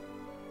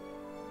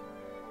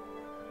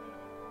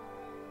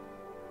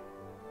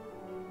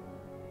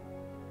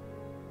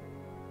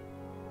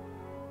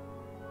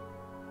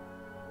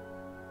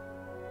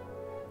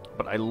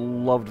 But I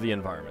loved the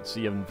environments.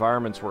 The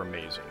environments were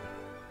amazing.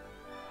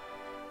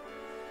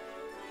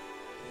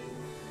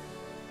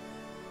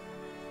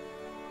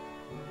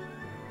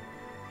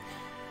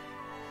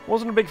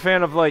 Wasn't a big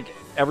fan of, like,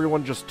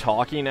 everyone just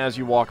talking as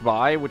you walk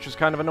by, which is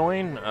kind of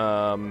annoying.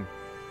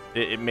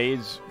 It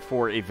made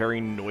for a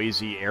very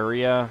noisy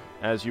area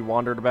as you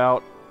wandered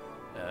about,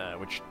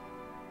 which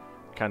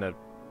kind of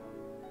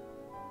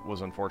was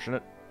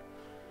unfortunate.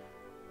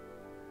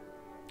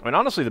 I mean,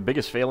 honestly, the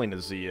biggest failing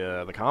is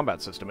the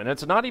combat system, and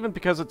it's not even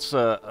because it's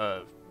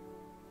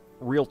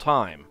real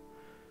time.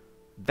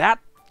 That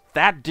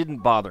didn't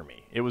bother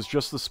me. It was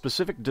just the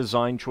specific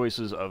design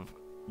choices of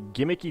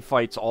gimmicky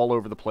fights all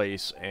over the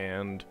place,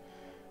 and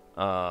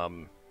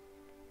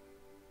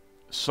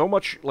so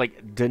much,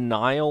 like,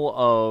 denial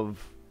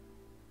of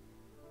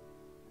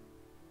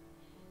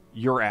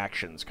your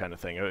actions kind of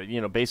thing. You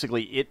know,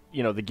 basically,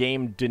 the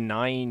game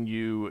denying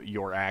you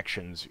your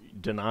actions,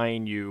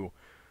 denying you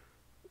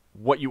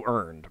what you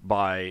earned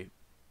by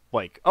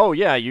like, oh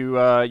yeah,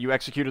 you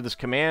executed this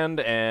command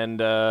and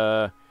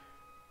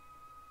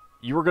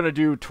you were gonna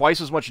do twice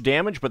as much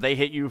damage, but they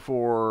hit you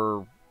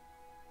for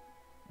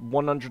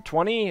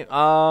 120.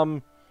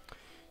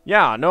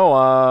 Yeah,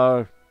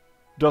 no,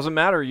 doesn't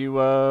matter.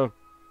 You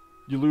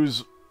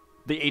lose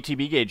the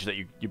ATB gauge that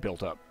you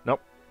built up.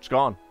 Nope, it's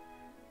gone.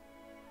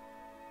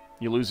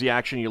 You lose the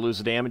action, you lose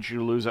the damage,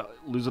 you lose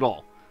it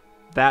all.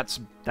 That's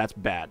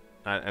bad.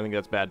 I think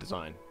that's bad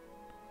design.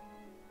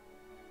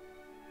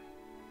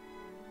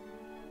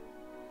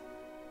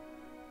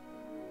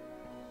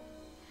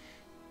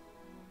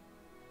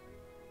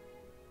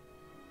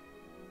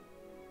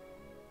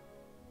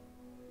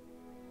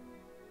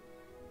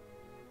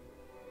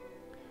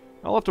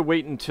 I'll have to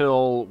wait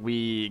until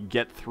we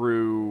get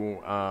through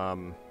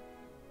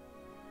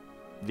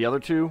the other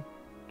two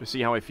to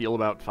see how I feel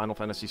about Final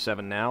Fantasy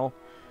VII now.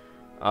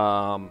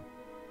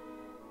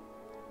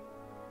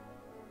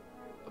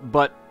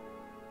 But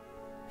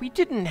we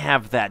didn't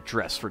have that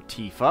dress for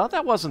Tifa.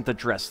 That wasn't the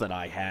dress that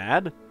I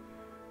had.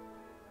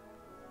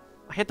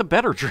 I had the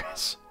better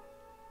dress.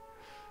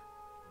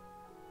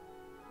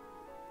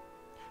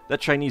 That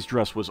Chinese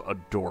dress was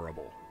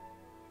adorable.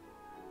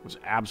 It was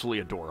absolutely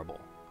adorable.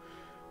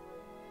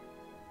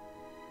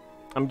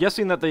 I'm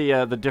guessing that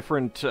the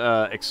different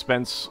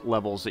expense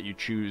levels that you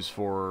choose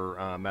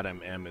for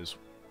Madame M is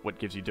what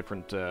gives you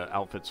different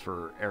outfits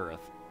for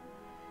Aerith.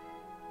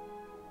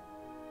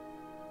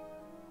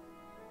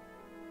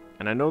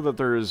 And I know that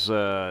there's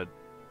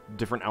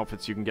different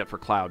outfits you can get for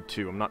Cloud,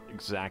 too. I'm not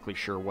exactly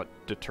sure what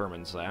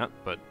determines that,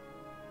 but...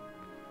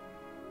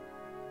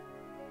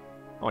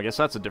 Oh, I guess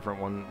that's a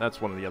different one. That's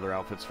one of the other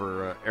outfits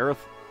for Aerith.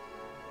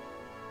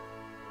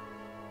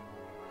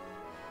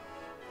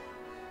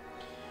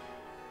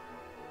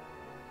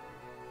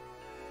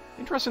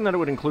 Interesting that it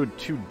would include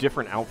two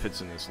different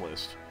outfits in this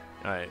list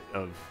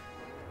of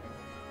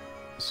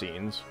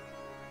scenes.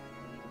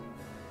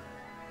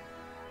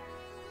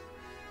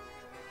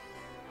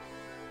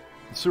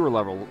 The sewer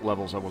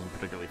levels I wasn't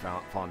particularly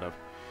fond of.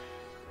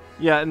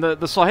 Yeah, and the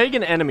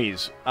Salhagan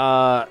enemies,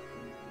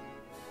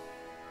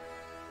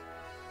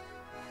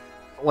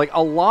 like,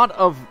 a lot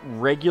of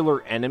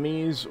regular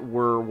enemies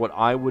were what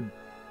I would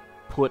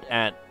put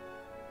at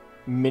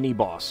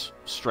mini-boss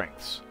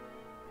strengths.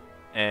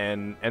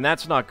 And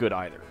that's not good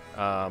either.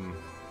 I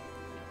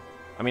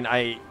mean,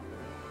 I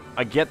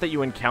get that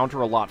you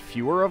encounter a lot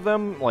fewer of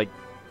them, like,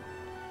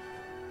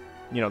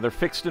 you know, they're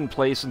fixed in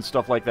place and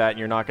stuff like that, and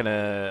you're not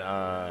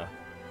gonna,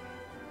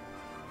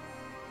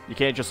 you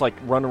can't just, like,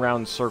 run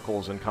around in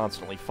circles and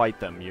constantly fight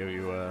them.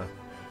 You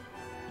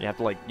have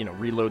to, like, you know,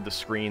 reload the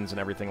screens and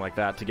everything like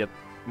that to get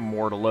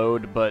more to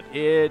load, but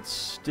it's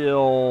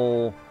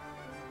still...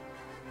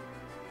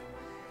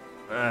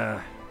 I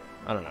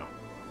don't know.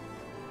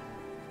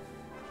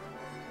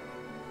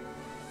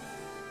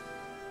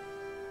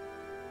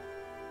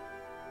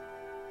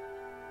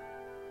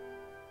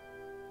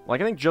 Like,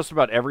 I think just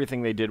about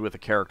everything they did with the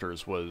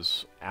characters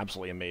was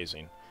absolutely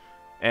amazing.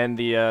 And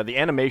the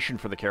animation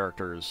for the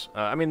characters,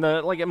 I mean,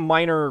 the, like,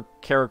 minor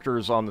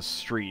characters on the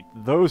street,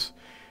 those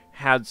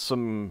had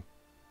some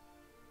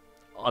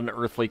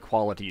unearthly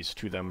qualities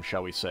to them,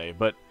 shall we say.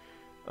 But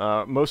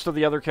most of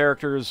the other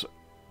characters,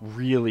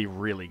 really,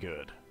 really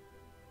good.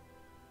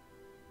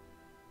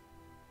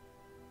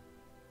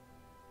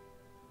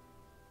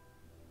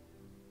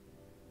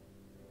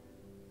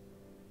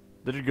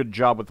 They did a good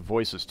job with the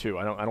voices, too.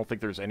 I don't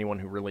think there's anyone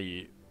who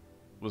really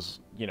was,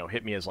 you know,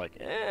 hit me as like,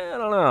 I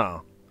don't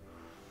know.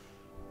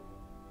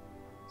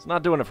 It's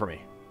not doing it for me.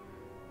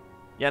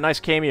 Yeah, nice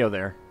cameo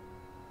there.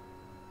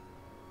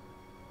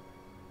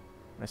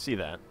 I see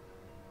that.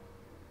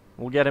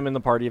 We'll get him in the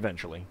party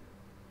eventually.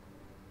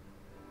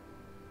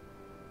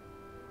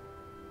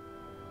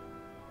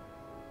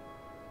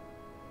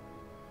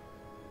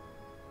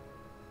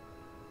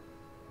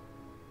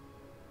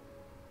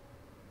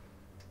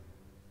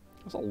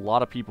 There's a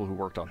lot of people who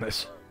worked on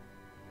this.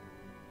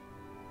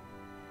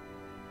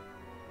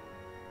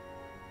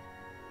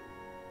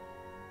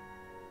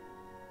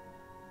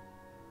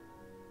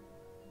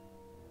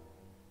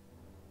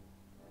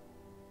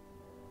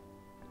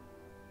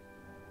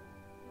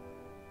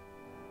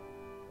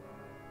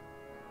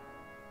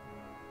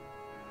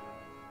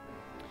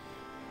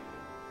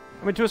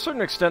 I mean, to a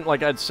certain extent,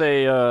 like, I'd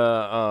say,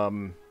 I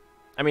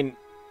mean,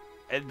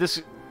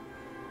 this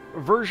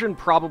version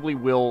probably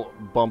will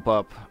bump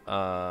up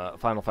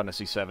Final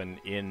Fantasy VII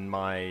in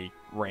my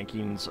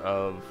rankings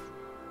of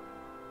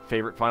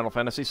favorite Final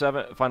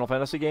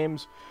Fantasy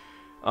games.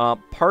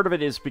 Part of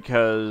it is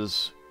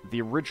because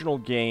the original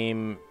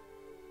game,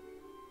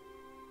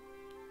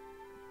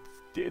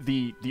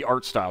 the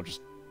art style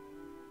just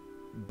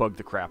bugged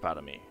the crap out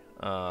of me.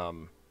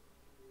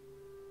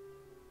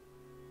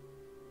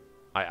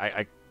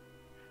 I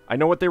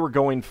know what they were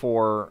going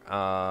for,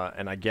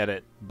 and I get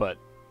it, but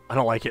I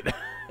don't like it.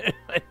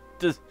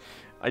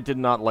 I did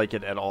not like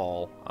it at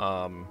all.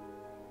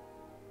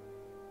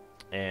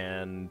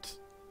 And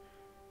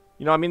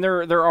you know, I mean,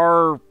 there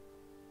are,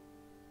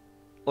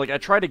 like, I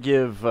try to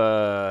give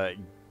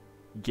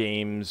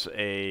games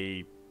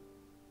a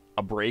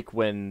a break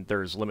when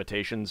there's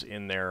limitations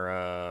in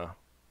their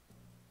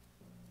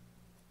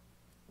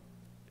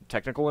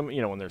technical,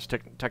 when there's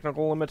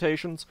technical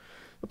limitations.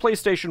 The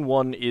PlayStation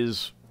 1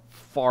 is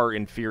far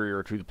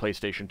inferior to the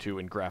PlayStation 2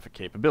 in graphic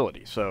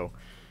capability, so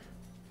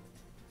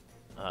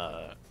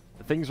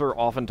things are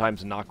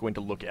oftentimes not going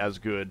to look as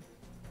good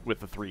with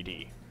the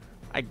 3D.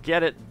 I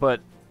get it,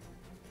 but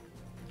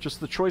just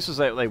the choices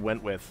that they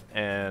went with,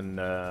 and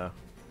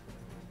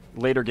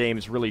later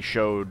games really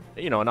showed,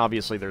 and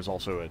obviously there's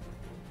also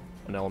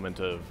an element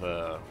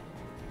of,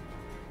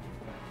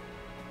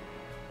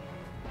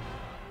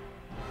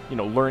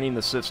 learning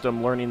the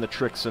system, learning the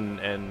tricks, and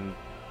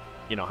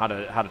how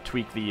to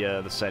tweak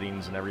the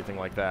settings and everything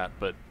like that.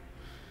 But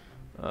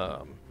I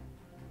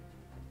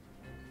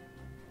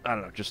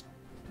don't know, just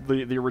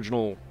the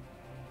original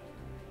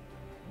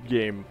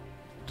game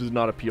does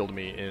not appeal to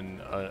me in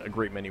a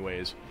great many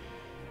ways.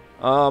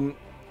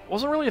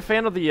 Wasn't really a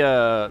fan of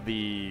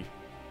the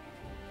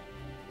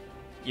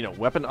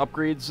weapon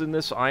upgrades in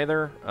this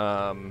either.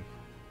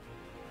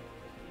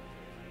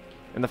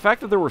 And the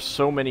fact that there were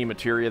so many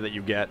materia that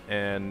you get,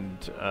 and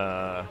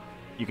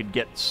you could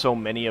get so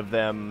many of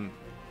them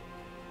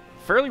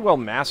fairly well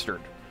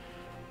mastered.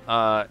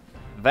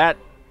 That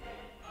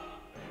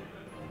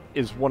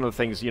is one of the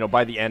things,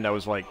 by the end I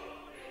was like,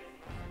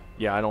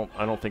 yeah, I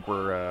don't think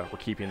we're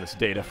keeping this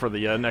data for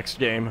the next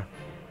game.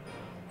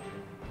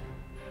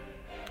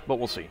 But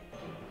we'll see.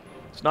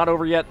 It's not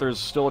over yet. There's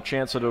still a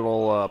chance that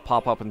it'll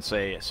pop up and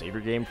say, save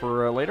your game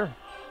for later.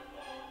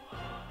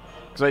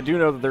 Because I do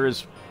know that there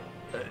is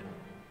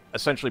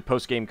essentially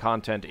post-game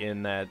content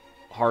in that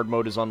hard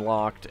mode is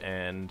unlocked,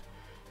 and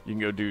you can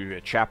go do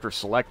a chapter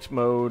select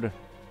mode,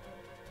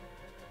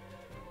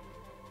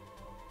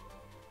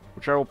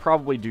 which I will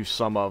probably do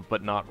some of,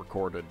 but not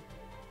recorded.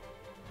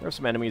 There are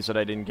some enemies that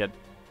I didn't get,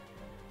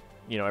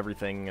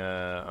 everything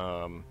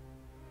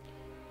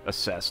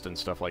assessed and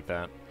stuff like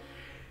that.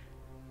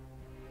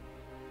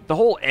 The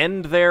whole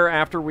end there,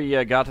 after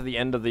we got to the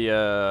end of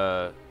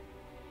the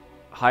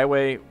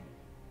highway,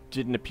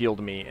 didn't appeal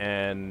to me,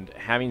 and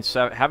having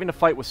to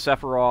fight with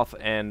Sephiroth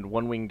and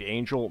One-Winged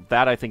Angel,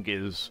 that I think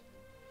is...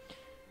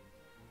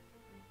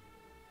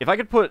 If I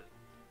could put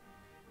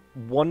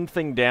one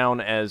thing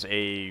down as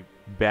a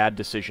bad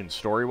decision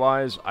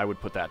story-wise, I would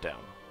put that down.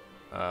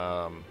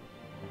 I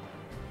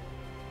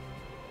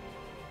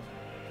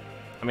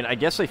mean, I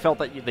guess they felt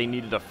that they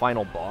needed a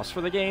final boss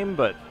for the game,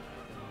 but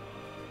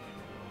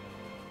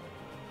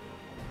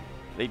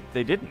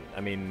they didn't.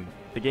 I mean,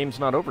 the game's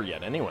not over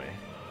yet anyway.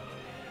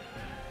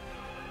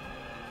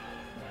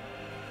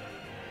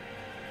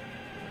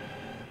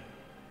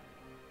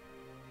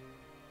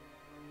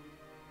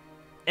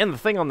 And the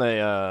thing on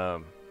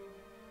the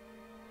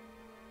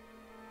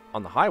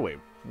highway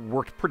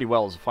worked pretty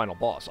well as a final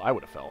boss, I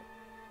would have felt.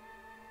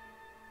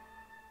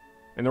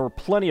 And there were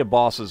plenty of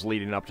bosses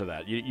leading up to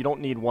that. You don't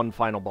need one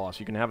final boss.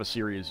 You can have a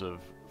series of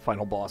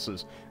final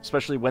bosses,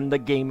 especially when the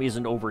game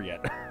isn't over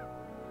yet.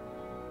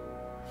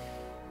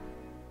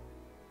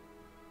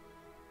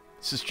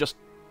 This is just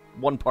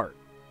one part.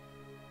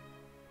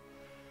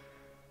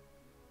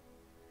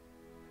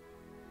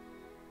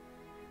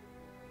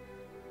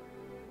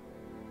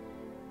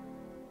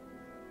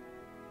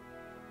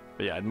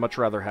 But yeah, I'd much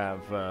rather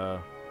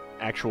have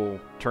actual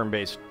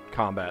turn-based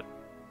combat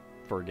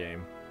for a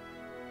game.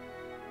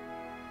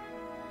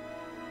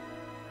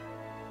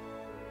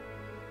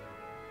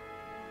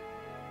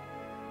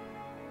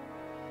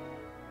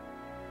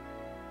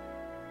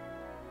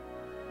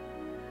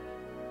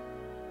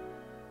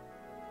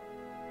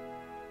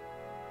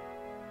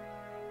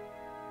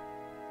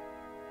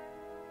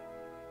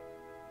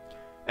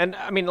 And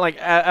I mean, like,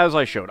 as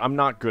I showed, I'm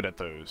not good at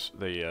those,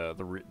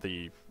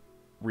 the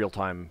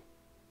real-time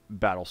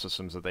battle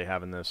systems that they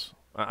have in this.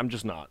 I'm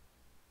just not.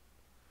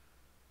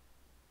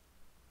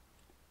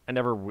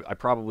 I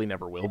probably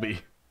never will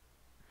be.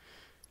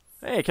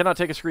 Hey, cannot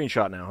take a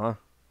screenshot now, huh?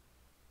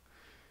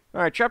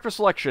 Alright, chapter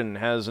selection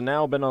has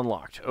now been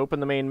unlocked. Open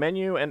the main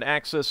menu and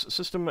access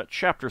system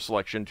chapter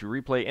selection to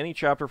replay any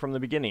chapter from the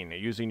beginning,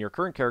 using your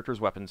current character's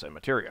weapons and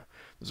materia.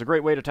 This is a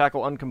great way to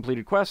tackle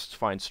uncompleted quests,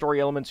 find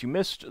story elements you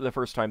missed the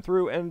first time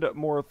through, and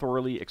more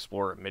thoroughly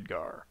explore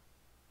Midgar.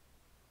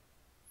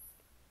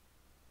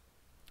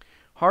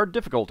 Hard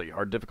difficulty.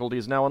 Hard difficulty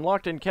is now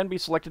unlocked and can be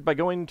selected by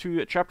going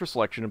to chapter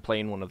selection and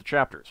playing one of the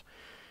chapters.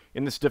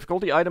 In this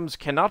difficulty, items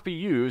cannot be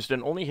used,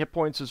 and only hit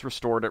points is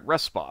restored at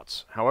rest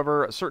spots.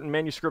 However, certain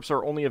manuscripts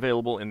are only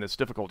available in this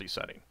difficulty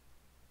setting.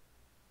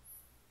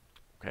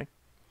 Okay.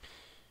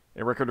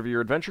 A record of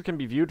your adventure can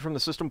be viewed from the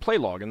system play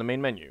log in the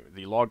main menu.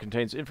 The log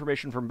contains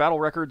information from battle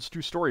records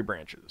to story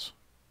branches.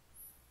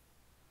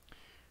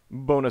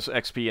 Bonus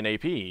XP and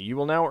AP. You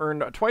will now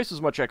earn twice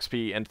as much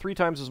XP and 3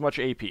 times as much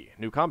AP.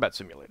 New combat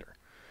simulator.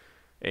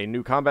 A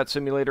new combat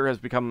simulator has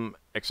become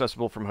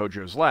accessible from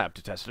Hojo's lab.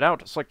 To test it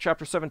out, select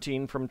Chapter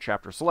 17 from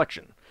Chapter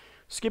Selection.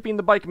 Skipping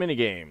the bike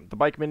minigame. The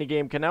bike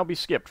minigame can now be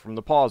skipped from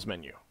the pause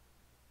menu.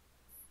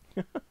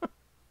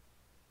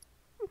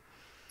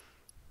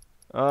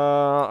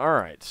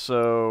 Alright,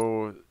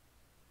 so...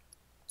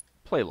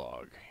 Play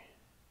log.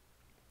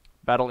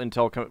 Battle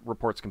intel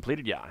reports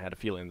completed. Yeah, I had a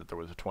feeling that there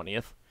was a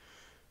 20th.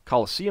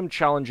 Coliseum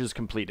challenges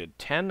completed.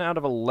 10 out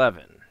of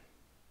 11.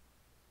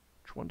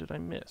 Which one did I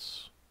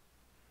miss?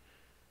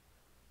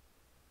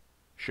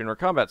 Shinra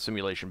Combat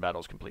Simulation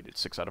battles completed.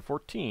 6 out of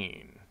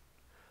 14.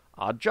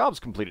 Odd jobs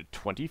completed.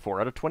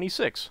 24 out of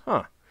 26.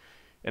 Huh.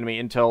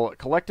 Enemy intel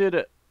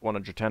collected.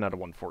 110 out of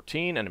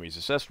 114. Enemies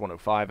assessed.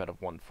 105 out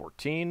of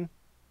 114.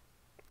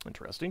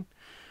 Interesting.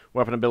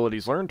 Weapon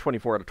abilities learned,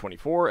 24 out of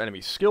 24. Enemy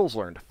skills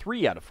learned,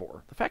 3 out of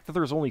 4. The fact that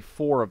there's only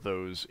 4 of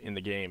those in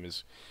the game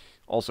is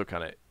also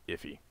kind of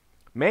iffy.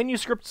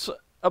 Manuscripts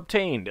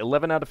obtained,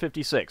 11 out of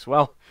 56.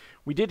 Well,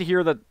 we did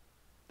hear that,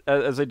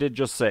 as I did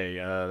just say,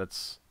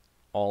 that's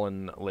all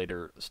in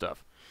later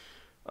stuff.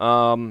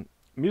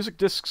 Music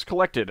discs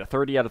collected,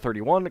 30 out of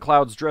 31.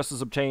 Cloud's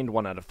dresses obtained,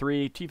 1 out of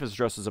 3. Tifa's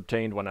dresses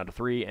obtained, 1 out of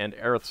 3. And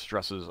Aerith's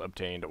dresses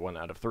obtained, 1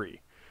 out of 3.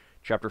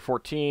 Chapter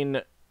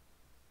 14...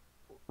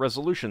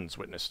 Resolutions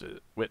witnessed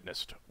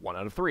 1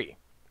 out of 3.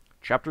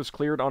 Chapters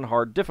cleared on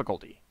hard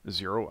difficulty,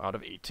 0 out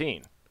of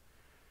 18.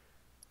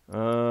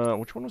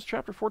 Which one was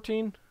chapter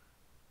 14?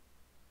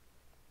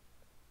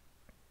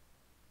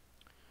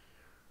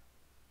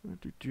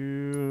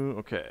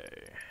 Okay.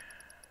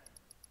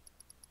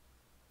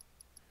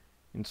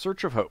 In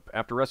search of hope.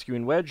 After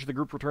rescuing Wedge, the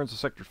group returns to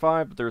Sector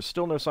 5, but there is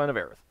still no sign of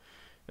Aerith.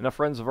 Enough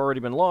friends have already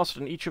been lost,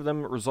 and each of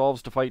them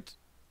resolves to fight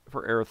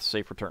for Aerith's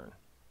safe return.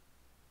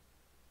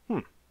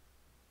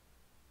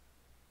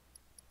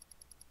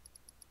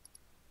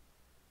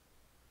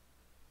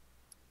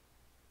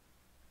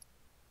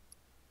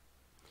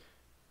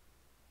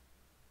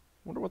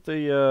 Wonder what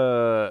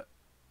the,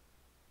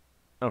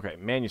 Okay,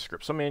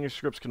 manuscripts. Some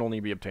manuscripts can only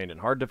be obtained in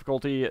hard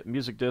difficulty.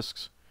 Music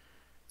discs.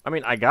 I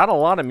mean, I got a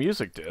lot of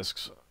music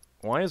discs.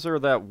 Why is there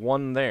that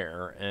 1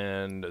 there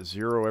and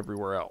 0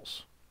 everywhere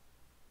else?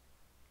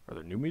 Are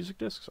there new music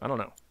discs? I don't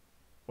know.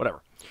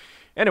 Whatever.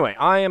 Anyway,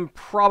 I am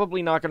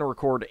probably not going to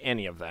record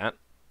any of that.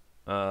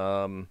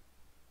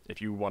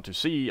 If you want to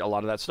see a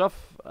lot of that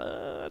stuff,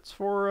 that's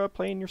for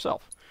playing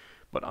yourself.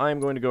 But I'm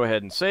going to go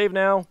ahead and save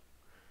now.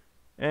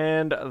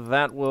 And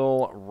that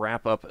will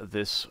wrap up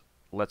this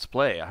Let's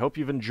Play. I hope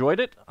you've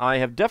enjoyed it. I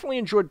have definitely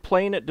enjoyed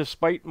playing it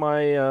despite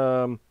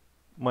my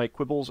my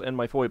quibbles and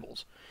my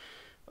foibles.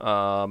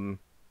 And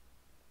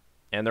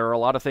there are a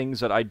lot of things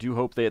that I do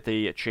hope that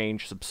they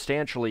change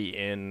substantially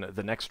in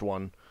the next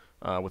one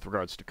with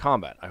regards to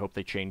combat. I hope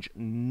they change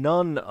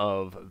none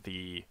of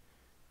the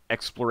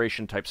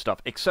exploration type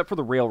stuff, except for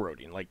the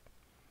railroading. Like,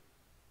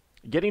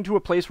 getting to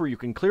a place where you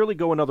can clearly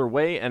go another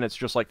way, and it's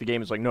just like the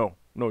game is like, no,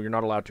 you're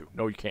not allowed to.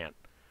 No, you can't.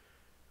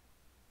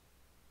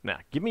 Nah,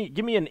 give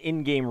me an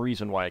in-game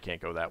reason why I can't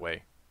go that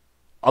way,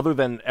 other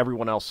than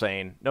everyone else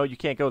saying, no, you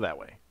can't go that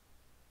way.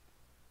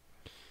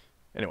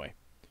 Anyway,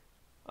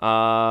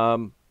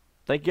 thank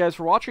you guys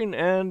for watching,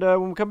 and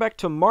when we come back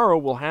tomorrow,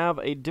 we'll have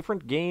a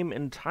different game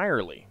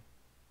entirely.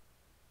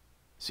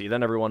 See you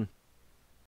then, everyone.